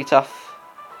 Wigglytuff.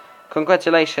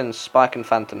 Congratulations, Spike and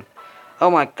Phantom. Oh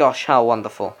my gosh, how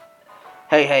wonderful.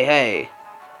 Hey.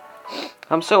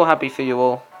 I'm so happy for you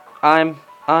all. I'm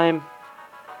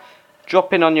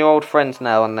dropping on your old friends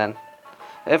now and then.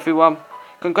 Everyone,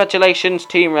 congratulations,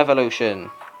 Team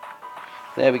Revolution.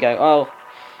 There we go. Oh,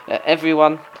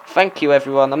 everyone, thank you,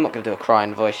 everyone. I'm not going to do a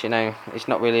crying voice, you know. It's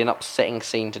not really an upsetting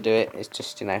scene to do it. It's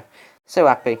just, you know, so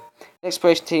happy. The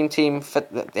Exploration Team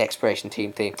Federation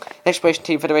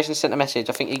sent a message.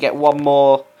 I think you get one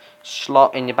more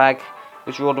slot in your bag,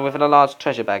 which you're ordering within a large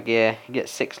treasure bag. Yeah, you get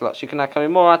 6 slots. You can now come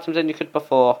in more items than you could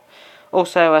before.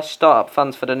 Also, start-up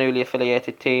funds for the newly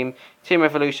affiliated team. Team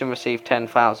Revolution received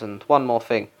 10,000. One more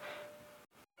thing.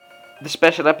 The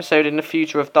special episode in the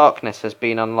Future of Darkness has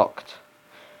been unlocked.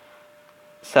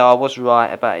 So I was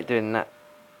right about it doing that.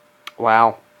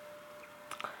 Wow.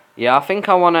 Yeah, I think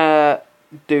I want to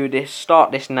do this,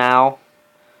 start this now.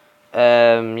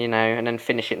 You know, and then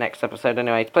finish it next episode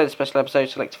anyway. To play the special episode,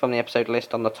 select from the episode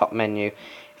list on the top menu.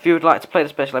 If you would like to play the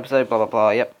special episode, blah blah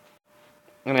blah, yep.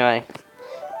 Anyway,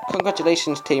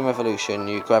 congratulations Team Revolution,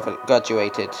 you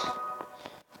graduated.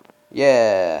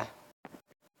 Yeah.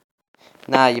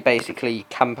 Now you basically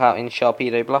camp out in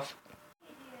Sharpedo Bluff.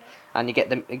 And you get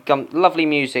the lovely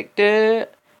music. Yeah.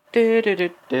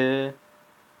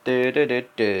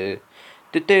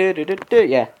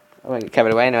 I won't get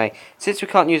carried away anyway. Since we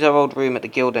can't use our old room at the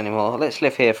guild anymore, let's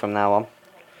live here from now on.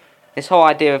 This whole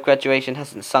idea of graduation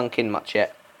hasn't sunk in much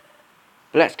yet.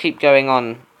 But let's keep going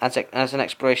on as an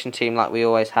exploration team like we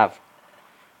always have.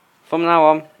 From now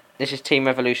on, this is Team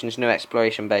Revolution's new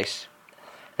exploration base.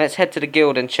 Let's head to the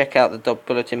guild and check out the job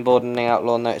bulletin board and the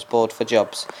outlaw notice board for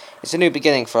jobs. It's a new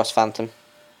beginning for us, Phantom.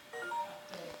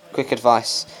 Quick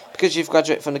advice. Because you've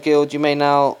graduated from the guild, you may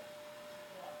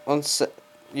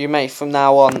from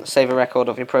now on save a record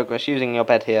of your progress using your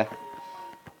bed here.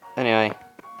 Anyway.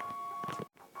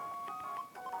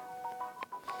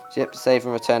 Yep, save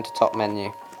and return to top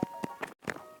menu.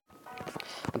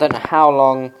 I don't know how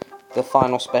long the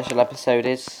final special episode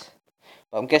is,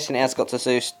 but I'm guessing it has got to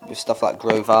do with stuff like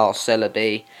Grovile,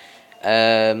 Celebi,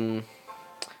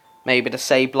 maybe the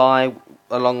Sableye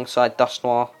alongside Dust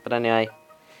Noir. But anyway,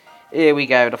 here we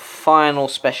go, the final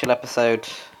special episode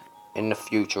in the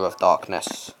Future of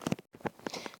Darkness.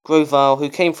 Grovile, who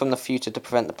came from the future to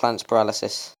prevent the planet's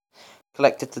paralysis,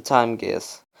 collected the time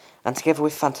gears, and together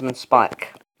with Phantom and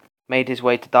Spike, made his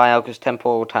way to Dialga's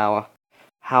temporal tower.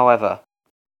 However...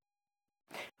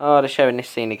 Oh, they're showing this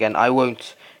scene again. I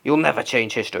won't. You'll never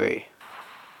change history.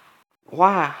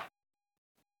 Why?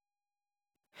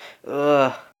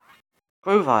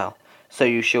 Grovile. So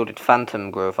you shielded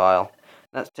Phantom, Grovile.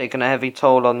 That's taken a heavy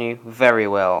toll on you. Very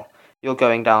well. You're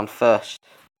going down first.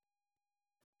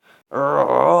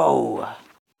 Oh!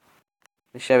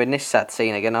 They're showing this sad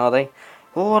scene again, are they?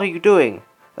 What are you doing?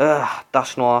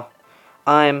 Dust Noir.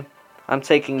 I'm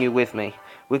taking you with me.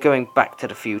 We're going back to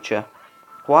the future.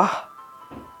 What?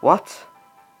 What?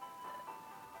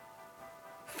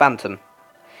 Phantom.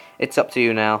 It's up to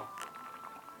you now.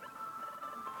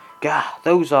 Gah,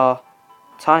 those are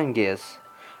time gears.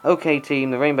 Okay,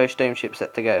 team, the Rainbow Stone ship's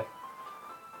set to go.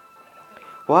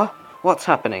 What? What's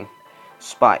happening?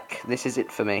 Spike, this is it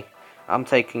for me. I'm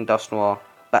taking Dust Noir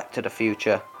back to the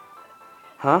future.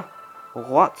 Huh?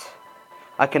 What?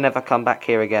 I can never come back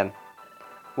here again.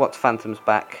 What Phantom's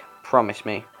back? Promise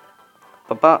me.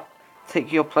 But,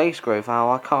 take your place, Grovyle,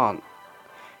 I can't.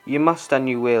 You must and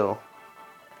you will.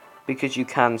 Because you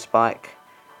can, Spike.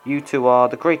 You two are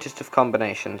the greatest of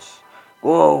combinations.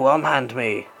 Whoa, unhand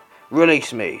me.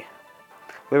 Release me.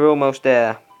 We're almost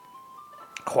there.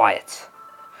 Quiet.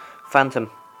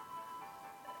 Phantom.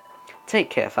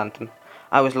 Take care, Phantom.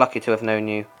 I was lucky to have known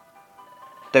you.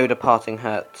 Though the parting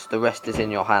hurts, the rest is in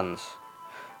your hands.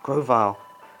 Grovyle.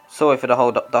 Sorry for the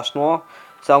hold up, Dust Noir.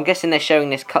 So I'm guessing they're showing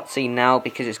this cutscene now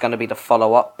because it's going to be the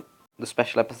follow-up, the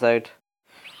special episode.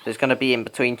 So it's going to be in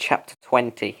between chapter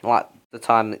 20, like the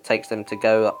time it takes them to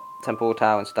go up Temple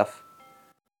Tower and stuff.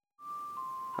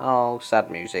 Oh,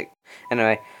 sad music.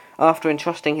 Anyway, after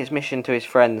entrusting his mission to his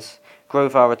friends,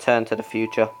 Grovyle returned to the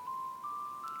future.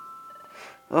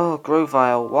 Oh,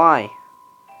 Grovyle, why?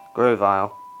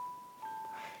 Grovyle.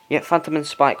 Yet Phantom and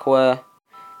Spike were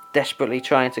desperately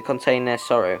trying to contain their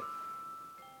sorrow.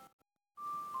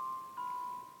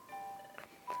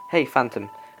 Hey, Phantom,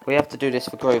 we have to do this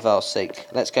for Grovyle's sake.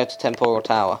 Let's go to Temporal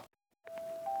Tower.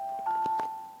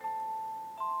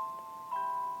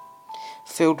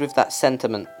 Filled with that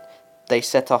sentiment, they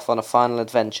set off on a final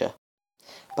adventure.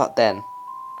 But then,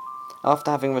 after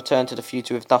having returned to the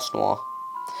future with Dust Noir,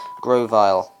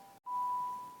 Grovyle.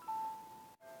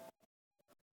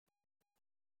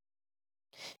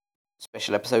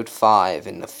 Special episode 5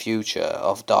 in the future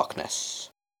of darkness.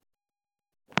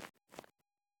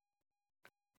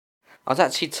 I was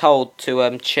actually told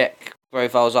to check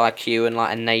Grovyle's IQ and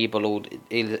like enable all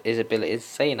his abilities.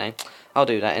 So you know, I'll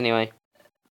do that anyway.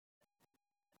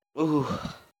 Ooh.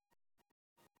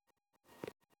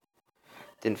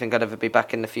 Didn't think I'd ever be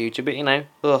back in the future, but you know,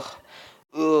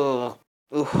 ugh.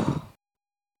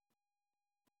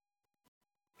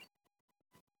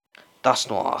 Dust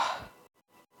Noir.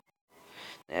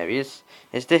 There he is.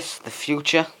 Is this the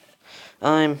future?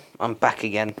 I'm back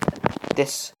again.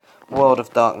 This world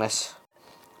of darkness.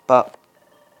 But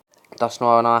Dust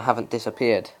Noir and I haven't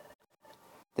disappeared.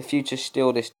 The future's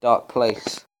still this dark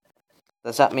place.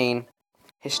 Does that mean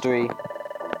history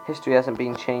hasn't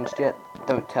been changed yet?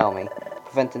 Don't tell me.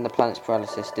 Preventing the planet's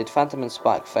paralysis. Did Phantom and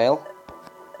Spike fail?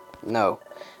 No,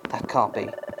 that can't be.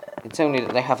 It's only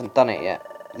that they haven't done it yet.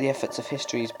 The efforts of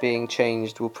history's being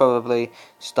changed will probably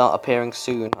start appearing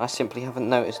soon. I simply haven't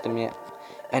noticed them yet.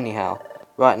 Anyhow,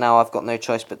 right now I've got no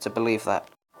choice but to believe that.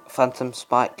 Phantom,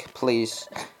 Spike, please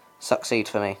succeed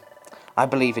for me. I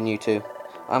believe in you two.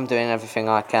 I'm doing everything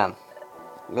I can.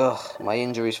 Ugh, my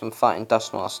injuries from fighting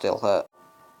Dust Noir still hurt.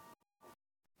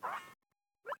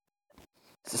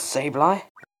 Is this Sableye?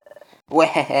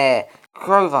 Where?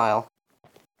 Grovyle.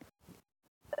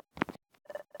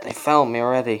 They found me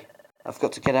already. I've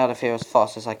got to get out of here as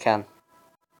fast as I can.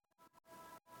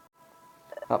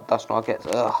 Up Dust Noir gets...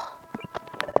 Ugh.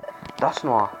 Dust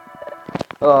Noir.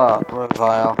 Ugh,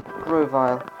 Grovyle.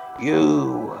 Grovyle.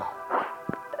 You.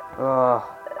 Ugh.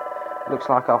 Looks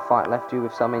like our fight left you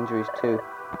with some injuries too.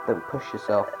 Don't push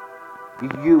yourself.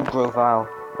 You, Grovyle.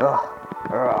 Ugh.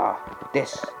 Ugh.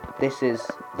 This is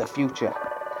the future.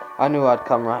 I knew I'd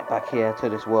come right back here to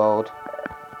this world.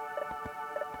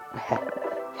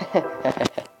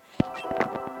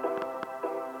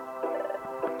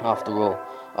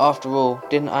 After all,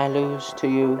 didn't I lose to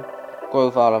you,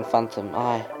 Grovyle and Phantom?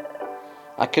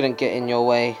 I couldn't get in your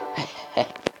way.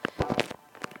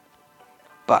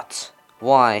 But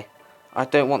why? I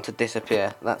don't want to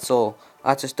disappear, that's all.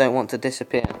 I just don't want to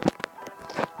disappear.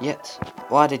 Yet,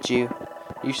 why did you?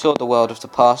 You saw the world of the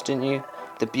past, didn't you?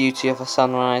 The beauty of a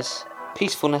sunrise,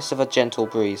 peacefulness of a gentle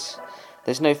breeze.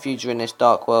 There's no future in this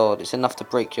dark world, it's enough to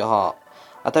break your heart.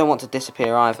 I don't want to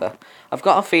disappear either. I've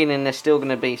got a feeling there's still going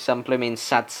to be some blooming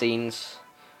sad scenes.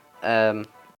 I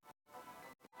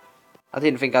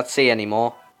didn't think I'd see any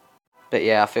more. But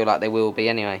yeah, I feel like there will be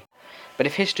anyway. But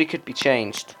if history could be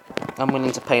changed, I'm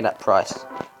willing to pay that price.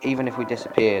 Even if we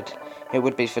disappeared, it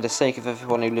would be for the sake of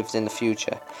everyone who lives in the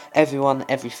future. Everyone,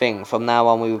 everything. From now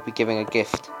on we would be giving a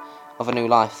gift of a new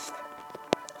life.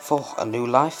 For a new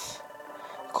life?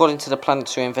 According to the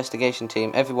planetary investigation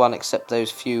team, everyone except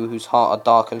those few whose heart are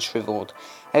dark and shriveled.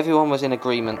 Everyone was in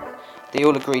agreement. They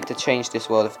all agreed to change this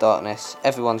world of darkness.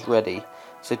 Everyone's ready.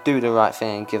 So do the right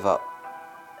thing and give up.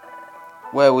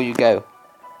 Where will you go?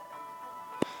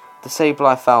 The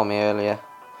Sableye found me earlier,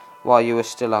 while you were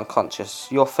still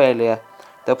unconscious. Your failure,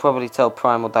 they'll probably tell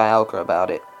Primal Dialga about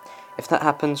it. If that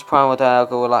happens, Primal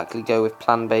Dialga will likely go with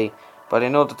Plan B, but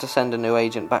in order to send a new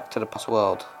agent back to the past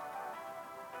world,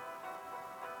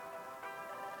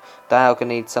 Dialga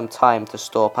needs some time to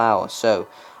store power, so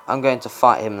I'm going to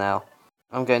fight him now.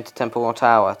 I'm going to Temple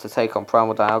Tower to take on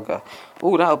Primal Dialga.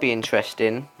 Oh, that'll be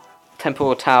interesting.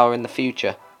 Temple Tower in the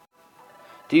future.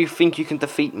 Do you think you can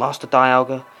defeat Master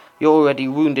Dialga? You're already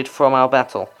wounded from our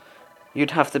battle.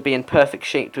 You'd have to be in perfect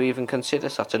shape to even consider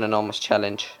such an enormous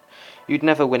challenge. You'd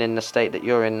never win in the state that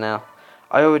you're in now.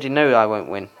 I already know I won't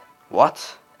win.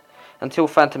 What? Until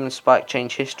Phantom and Spike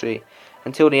change history.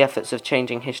 Until the efforts of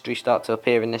changing history start to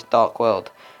appear in this dark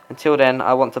world. Until then,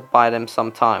 I want to buy them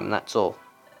some time, that's all.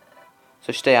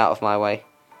 So stay out of my way.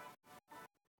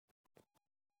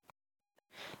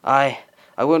 I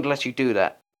won't let you do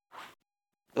that.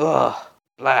 Ugh,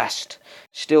 blast.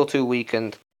 Still too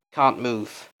weakened. Can't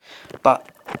move. But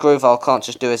Grovyle can't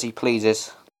just do as he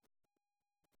pleases.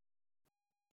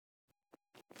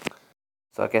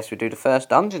 So I guess we do the first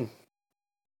dungeon.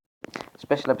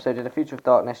 Special episode of The Future of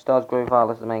Darkness stars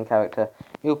Grovyle as the main character.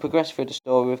 You'll progress through the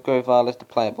story with Grovyle as the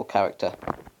playable character.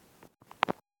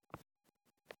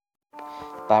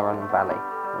 Barren Valley.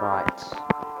 Right.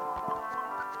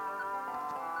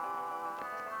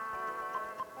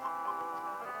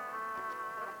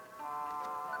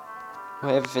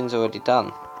 Well, everything's already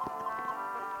done.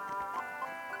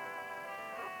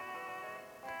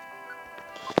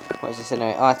 What is this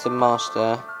anyway? Item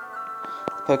Master.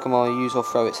 The Pokemon will use or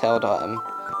throw its held item.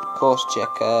 Course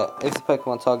checker. If the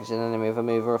Pokemon targets an enemy with a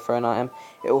move or a thrown item,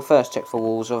 it will first check for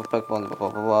walls of a Pokemon. Blah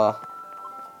blah blah blah.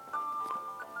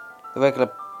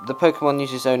 The Pokemon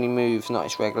uses only moves, not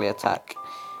its regular attack.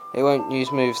 It won't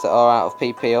use moves that are out of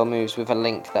PP or moves with a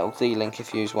link that will delink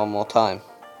if used one more time.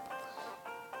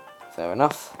 Fair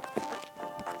enough.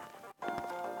 I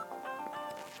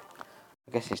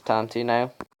guess it's time to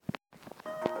now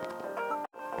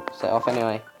set off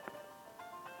anyway.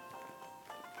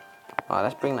 Right,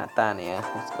 let's bring that down here.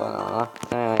 What's going on?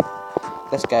 Anyway,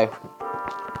 let's go.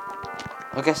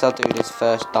 I guess I'll do this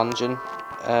first dungeon.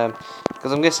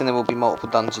 Because I'm guessing there will be multiple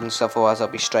dungeons, otherwise I'll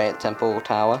be straight at Temple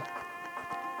Tower.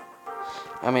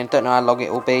 I mean, don't know how long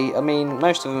it will be. I mean,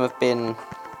 most of them have been...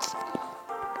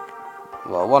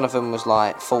 Well, one of them was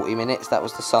like 40 minutes. That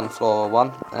was the Sunflower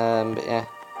one. But yeah.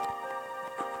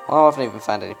 Well, I haven't even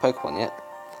found any Pokemon yet.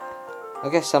 I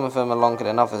guess some of them are longer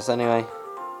than others anyway.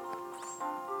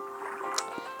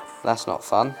 That's not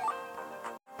fun.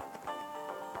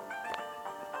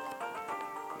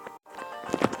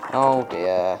 Oh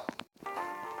dear.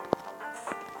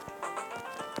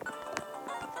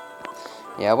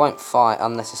 Yeah, I won't fight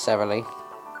unnecessarily.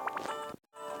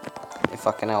 If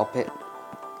I can help it.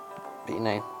 But you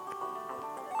know.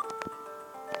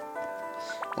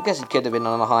 I guess he could have been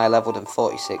on a higher level than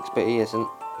 46, but he isn't.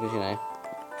 Because, you know.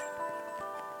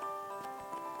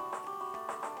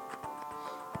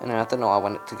 Anyway, I don't know why I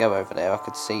wanted to go over there. I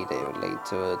could see that it would lead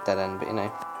to a dead end, but you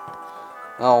know.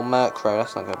 Oh, Murkrow,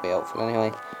 that's not going to be helpful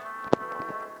anyway.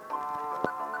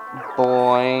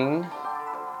 Boing.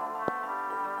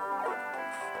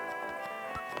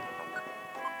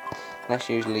 Let's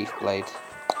use Leaf Blade.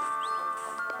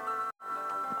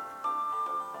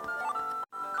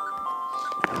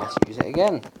 And let's use it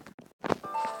again.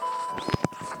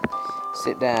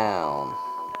 Sit down.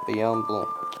 Be humble.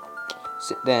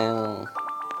 Sit down.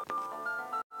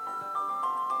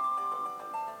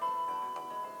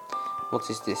 What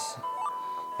is this?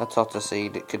 A Totter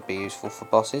Seed. It could be useful for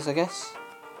bosses, I guess.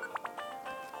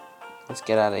 Let's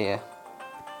get out of here.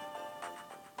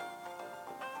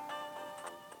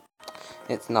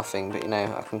 It's nothing, but you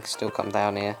know, I can still come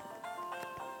down here.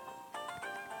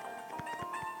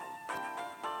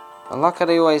 I like how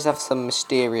they always have some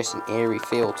mysterious and eerie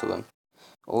feel to them.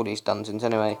 All these dungeons,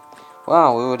 anyway.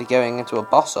 Wow, we're already going into a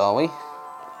boss, are we?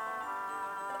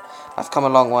 I've come a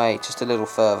long way, just a little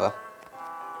further.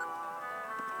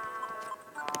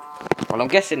 Well, I'm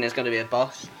guessing there's going to be a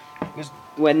boss. Because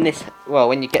when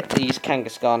you get these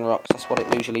Kangaskhan rocks, that's what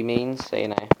it usually means, so you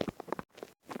know.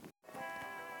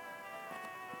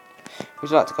 Would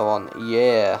you like to go on?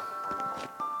 Yeah.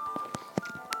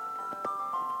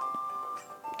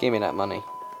 Give me that money.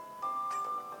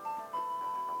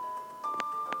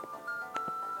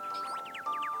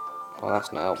 Well,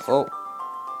 that's not helpful.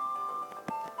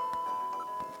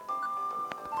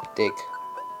 Dig.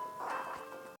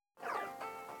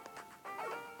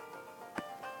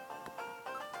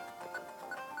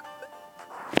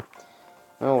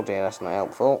 Oh dear, that's not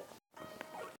helpful.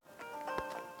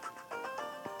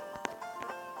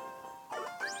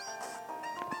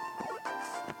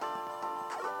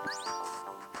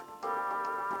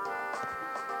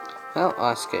 Well,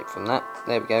 I escaped from that.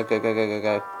 There we go, go, go, go, go,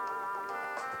 go.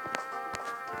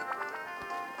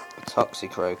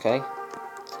 Toxicroak, okay.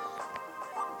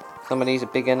 Some of these are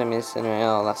big enemies, anyway.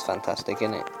 Oh, that's fantastic,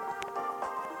 isn't it?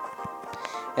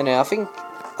 Anyway, I think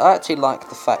I actually like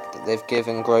the fact that they've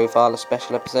given Grovyle a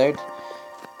special episode,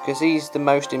 because he's the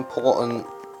most important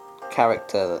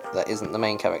character that isn't the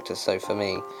main character. So for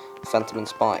me, Phantom and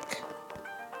Spike,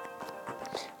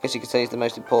 I guess you could say he's the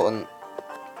most important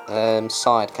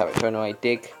side character anyway.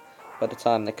 Dig, by the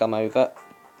time they come over.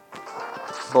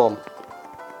 Boom.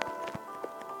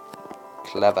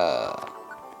 Clever.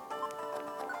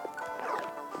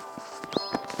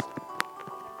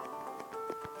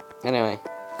 Anyway,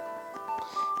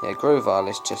 yeah, Grovyle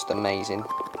is just amazing.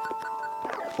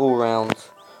 All round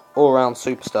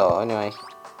superstar. Anyway,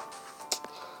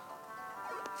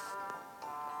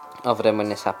 other than when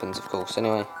this happens, of course.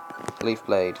 Anyway, Leaf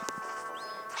Blade,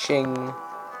 Shing.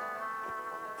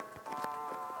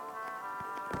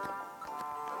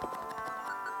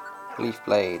 Leaf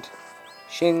Blade,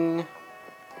 Shing.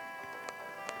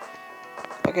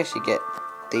 I guess you get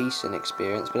decent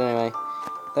experience, but anyway,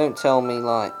 don't tell me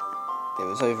like it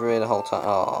was over here the whole time.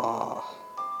 Oh,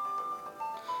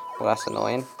 well, that's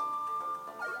annoying.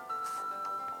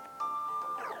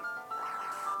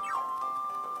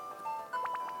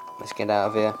 Let's get out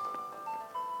of here.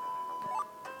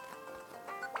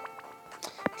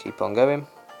 Keep on going.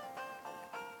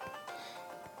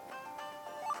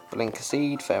 Blink a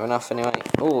seed, fair enough. Anyway,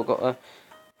 oh, got a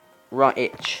right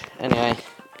itch. Anyway,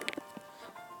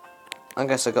 I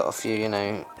guess I got a few, you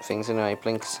know, things anyway.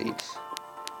 Blink a seed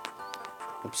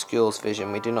obscures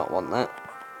vision. We do not want that.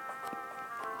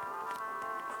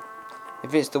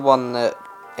 If it's the one that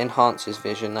enhances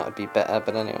vision, that would be better.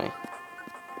 But anyway.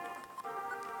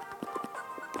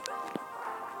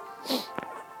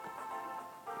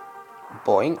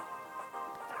 Boing.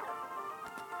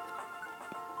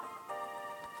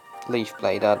 Leaf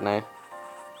Blade, I don't know.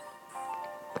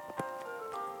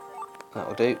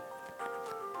 That'll do.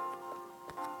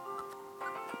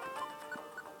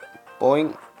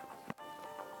 Boing.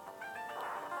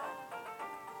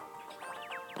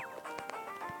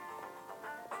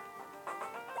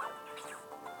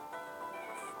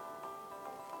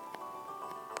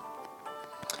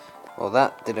 Well,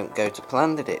 that didn't go to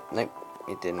plan, did it? Nope,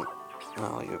 it didn't.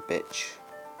 Oh, you a bitch.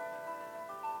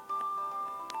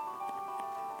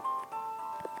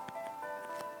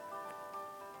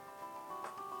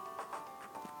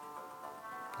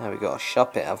 Now we got to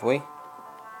shop it, have we?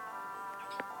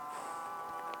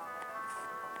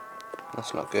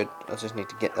 That's not good. I just need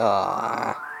to get...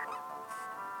 Ah.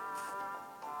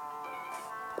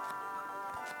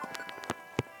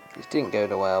 This didn't go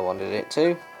the way I wanted it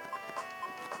to.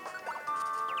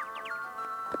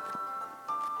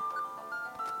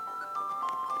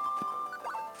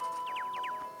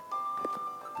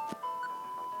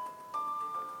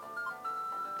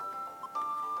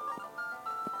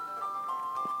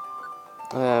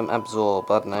 Absorb,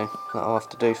 I don't know. That'll have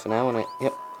to do for now, won't it?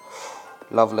 Yep.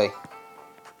 Lovely.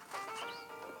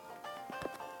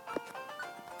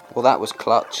 Well, that was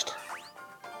clutched.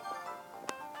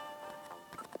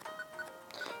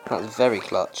 That's very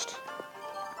clutched.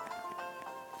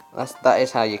 That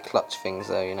is how you clutch things,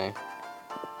 though, you know.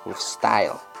 With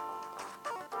style.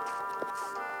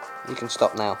 You can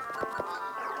stop now.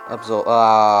 Absorb.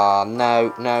 Ah,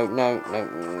 no, no, no,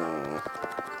 no.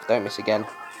 Don't miss again.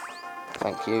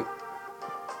 Thank you.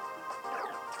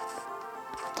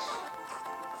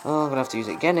 Oh, I'm gonna have to use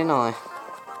it again, ain't I?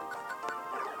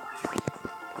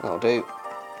 That'll do.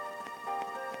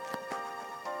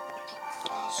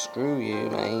 Oh, screw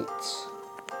you, mate.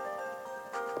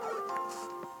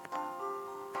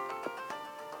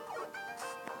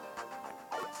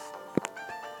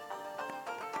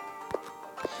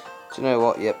 Do you know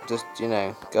what? Yep, just, you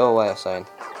know, go away, I'm saying.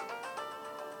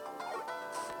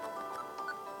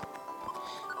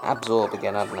 Absorb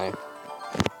again, I don't know.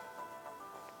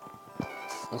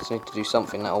 I just need to do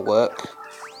something that'll work.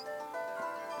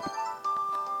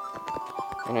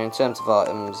 You know, in terms of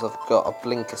items, I've got a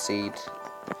blinker seed.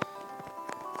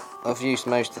 I've used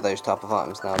most of those type of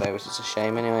items nowadays, which is a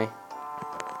shame anyway.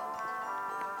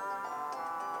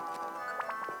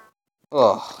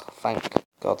 Oh, thank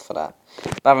God for that.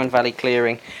 Barren Valley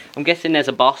clearing. I'm guessing there's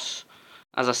a boss.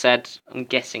 As I said, I'm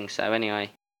guessing so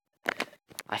anyway.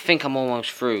 I think I'm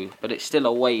almost through, but it's still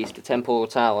a ways to Temporal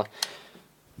Tower.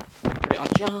 Put it on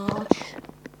charge.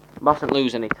 Mustn't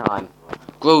lose any time.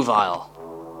 Grovyle.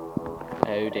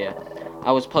 Oh dear.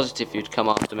 I was positive you'd come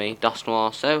after me, Dust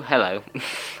Noir, so hello.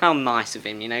 How nice of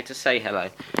him, you know, to say hello.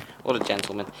 What a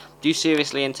gentleman. Do you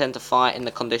seriously intend to fight in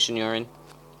the condition you're in?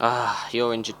 Ah,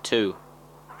 you're injured too.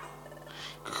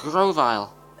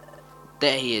 Grovyle.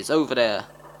 There he is, over there.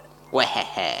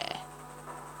 Wehehe.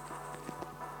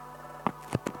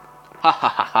 Ha ha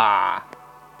ha ha.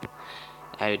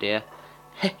 Oh dear.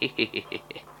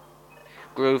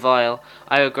 Grovile,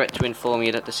 I regret to inform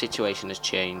you that the situation has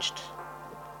changed.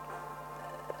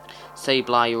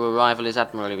 Sableye, your arrival is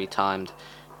admirably timed.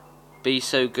 Be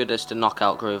so good as to knock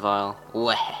out Grovile.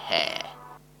 Weheh.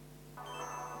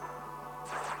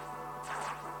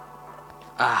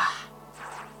 Ah.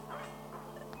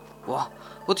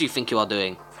 What do you think you are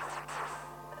doing?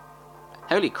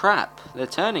 Holy crap, they're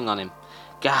turning on him.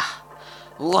 Gah.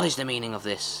 What is the meaning of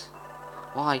this?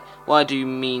 Why do you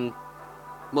mean...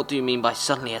 What do you mean by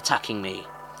suddenly attacking me?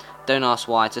 Don't ask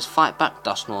why, just fight back,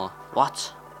 Dusknoir.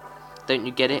 What? Don't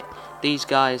you get it? These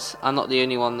guys are not the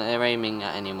only one that they're aiming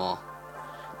at anymore.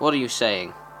 What are you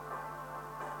saying?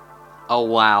 Oh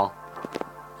wow.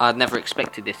 I'd never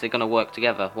expected this. They're gonna work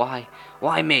together. Why?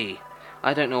 Why me?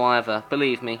 I don't know either.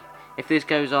 Believe me, if this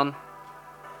goes on,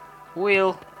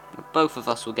 both of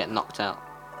us will get knocked out.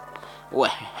 Weh.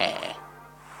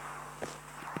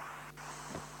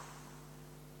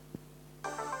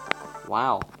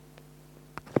 Wow.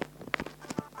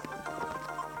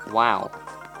 Wow.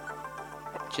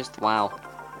 Just wow.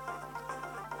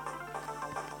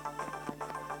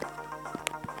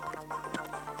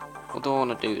 What do I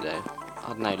want to do though? I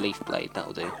don't know, Leaf Blade,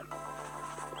 that'll do.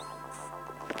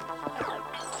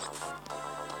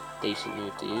 Decent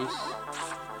move to use.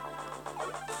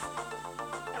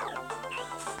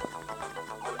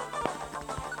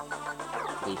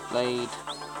 Leaf Blade.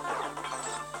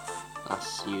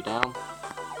 That's you down.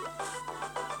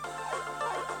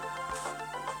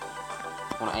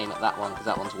 I want to aim at that one because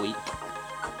that one's weak.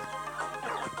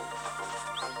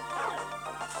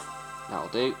 That'll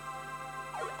do.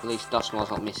 At least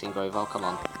Dusknoir's not missing Grovile, come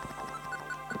on.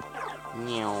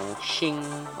 Meow, shing.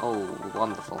 Oh,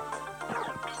 wonderful.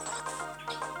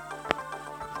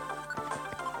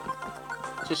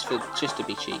 Just to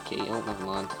be cheeky. Oh, never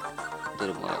mind.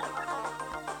 Didn't work.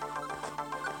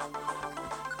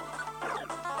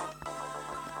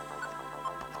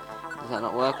 Does that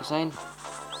not work, Hussein?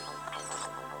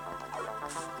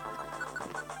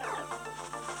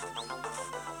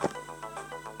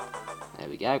 There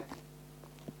we go.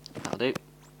 That'll do.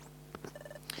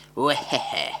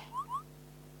 Wehehe.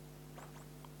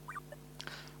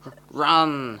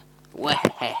 Run!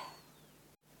 Wehehe.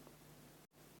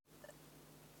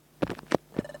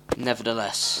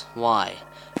 Nevertheless, why?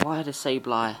 Why are the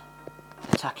Sableye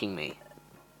attacking me?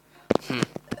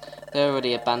 They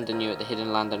already abandoned you at the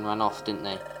Hidden Land and ran off, didn't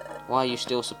they? Why are you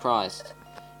still surprised?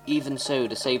 Even so,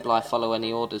 the Sableye follow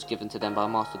any orders given to them by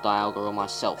Master Dialga or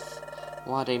myself.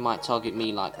 Why they might target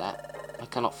me like that? I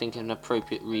cannot think of an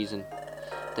appropriate reason.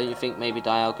 Don't you think maybe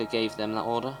Dialga gave them that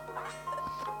order?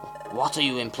 What are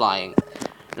you implying?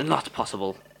 Not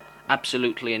possible.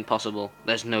 Absolutely impossible.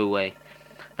 There's no way.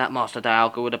 That Master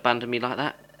Dialga would abandon me like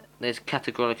that? There's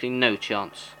categorically no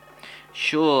chance.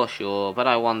 Sure, but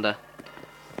I wonder.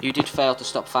 You did fail to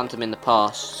stop Phantom in the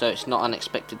past, so it's not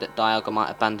unexpected that Dialga might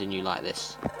abandon you like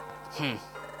this.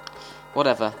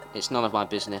 Whatever, it's none of my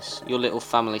business. Your little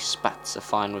family spats are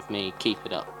fine with me. Keep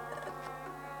it up.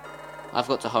 I've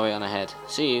got to hurry on ahead.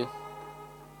 See you.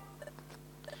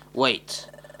 Wait.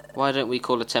 Why don't we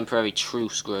call a temporary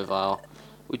truce, Grovile?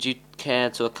 Would you care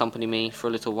to accompany me for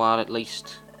a little while at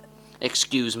least?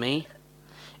 Excuse me?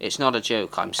 It's not a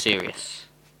joke, I'm serious.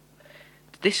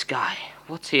 This guy,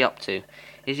 what's he up to?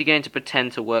 Is he going to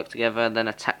pretend to work together and then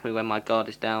attack me when my guard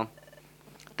is down?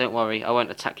 Don't worry, I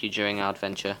won't attack you during our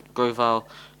adventure. Grovile,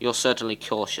 you're certainly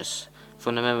cautious.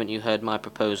 From the moment you heard my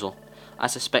proposal, I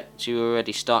suspect you are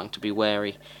already starting to be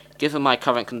wary. Given my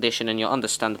current condition and your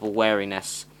understandable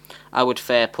wariness, I would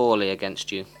fare poorly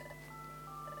against you.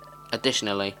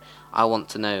 Additionally, I want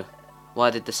to know,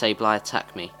 why did the Sableye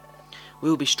attack me?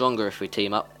 We'll be stronger if we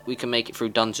team up. We can make it through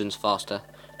dungeons faster.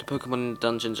 The Pokemon in the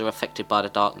dungeons are affected by the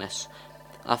darkness.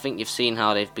 I think you've seen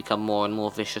how they've become more and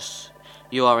more vicious.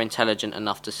 You are intelligent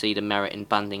enough to see the merit in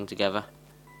banding together.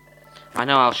 I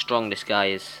know how strong this guy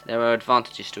is. There are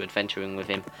advantages to adventuring with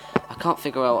him. I can't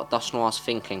figure out what Dusknoir's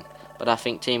thinking, but I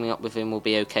think teaming up with him will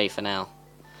be okay for now.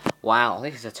 Wow,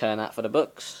 this is a turnout for the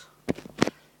books.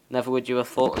 Never would you have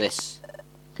thought this.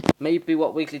 Maybe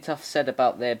what Wigglytuff said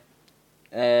about there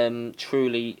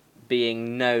truly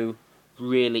being no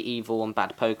really evil and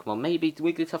bad Pokemon. Maybe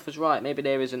Wigglytuff was right. Maybe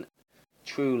there isn't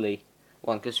truly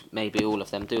one, because maybe all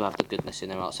of them do have the goodness in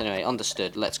their hearts. Anyway,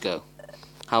 understood. Let's go.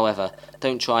 However,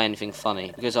 don't try anything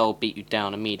funny, because I'll beat you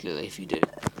down immediately if you do.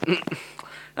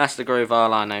 That's the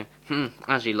Grovile I know.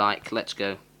 As you like. Let's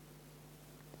go.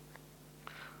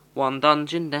 One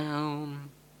dungeon down.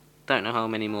 Don't know how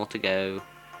many more to go.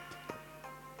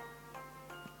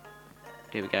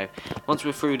 Here we go. Once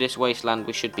we're through this wasteland,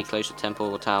 we should be close to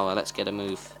Temple Tower. Let's get a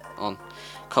move on.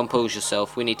 Compose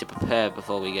yourself. We need to prepare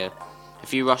before we go.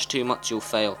 If you rush too much, you'll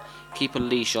fail. Keep a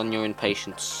leash on your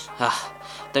impatience. Ah,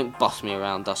 don't boss me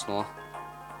around, Dustmore.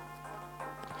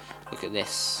 Look at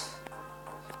this.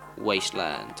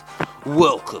 Wasteland.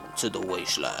 Welcome to the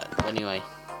wasteland. Anyway.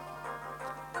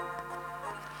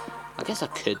 I guess I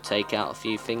could take out a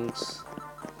few things.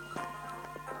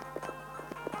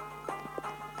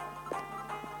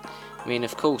 I mean,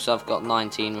 of course, I've got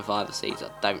 19 Reviver Seeds. I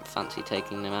don't fancy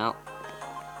taking them out.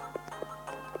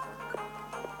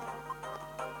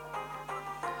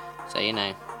 So, you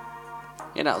know.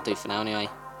 Yeah, that'll do for now, anyway.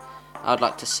 I'd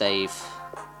like to save.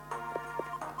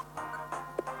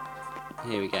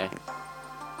 Here we go.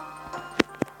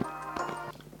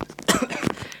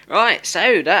 Right,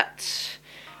 so that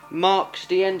marks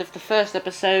the end of the first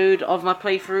episode of my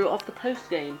playthrough of the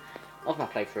post-game of my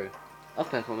playthrough of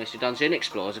Pokemon Mystery Dungeon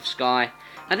Explorers of Sky.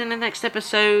 And in the next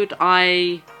episode,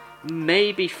 I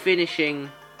may be finishing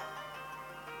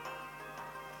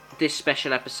this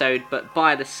special episode, but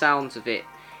by the sounds of it,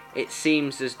 it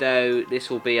seems as though this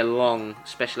will be a long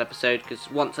special episode, because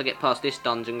once I get past this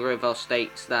dungeon, Groval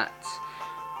states that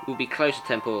we'll be close to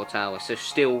Temporal Tower, so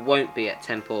still won't be at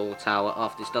Temporal Tower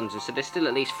after this dungeon. So there's still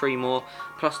at least 3 more,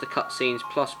 plus the cutscenes,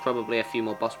 plus probably a few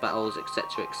more boss battles,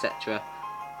 etc, etc.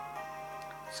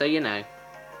 So, you know,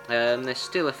 there's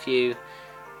still a few,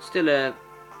 still a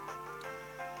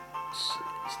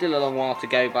long while to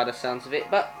go by the sounds of it,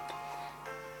 but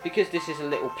because this is a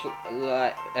little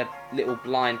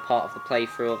blind part of the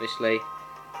playthrough, obviously,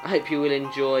 I hope you will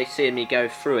enjoy seeing me go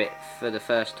through it for the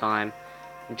first time,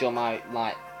 enjoy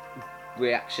my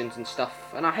reactions and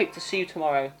stuff, and I hope to see you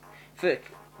tomorrow for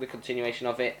the continuation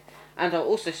of it, and I'll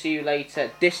also see you later,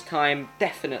 this time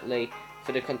definitely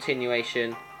for the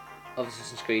continuation of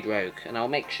Assassin's Creed Rogue, and I'll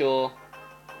make sure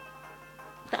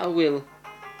that I will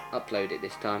upload it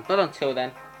this time. But until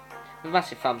then, a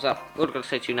massive thumbs up. All I've got to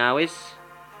say to you now is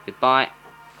goodbye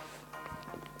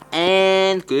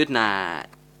and good night.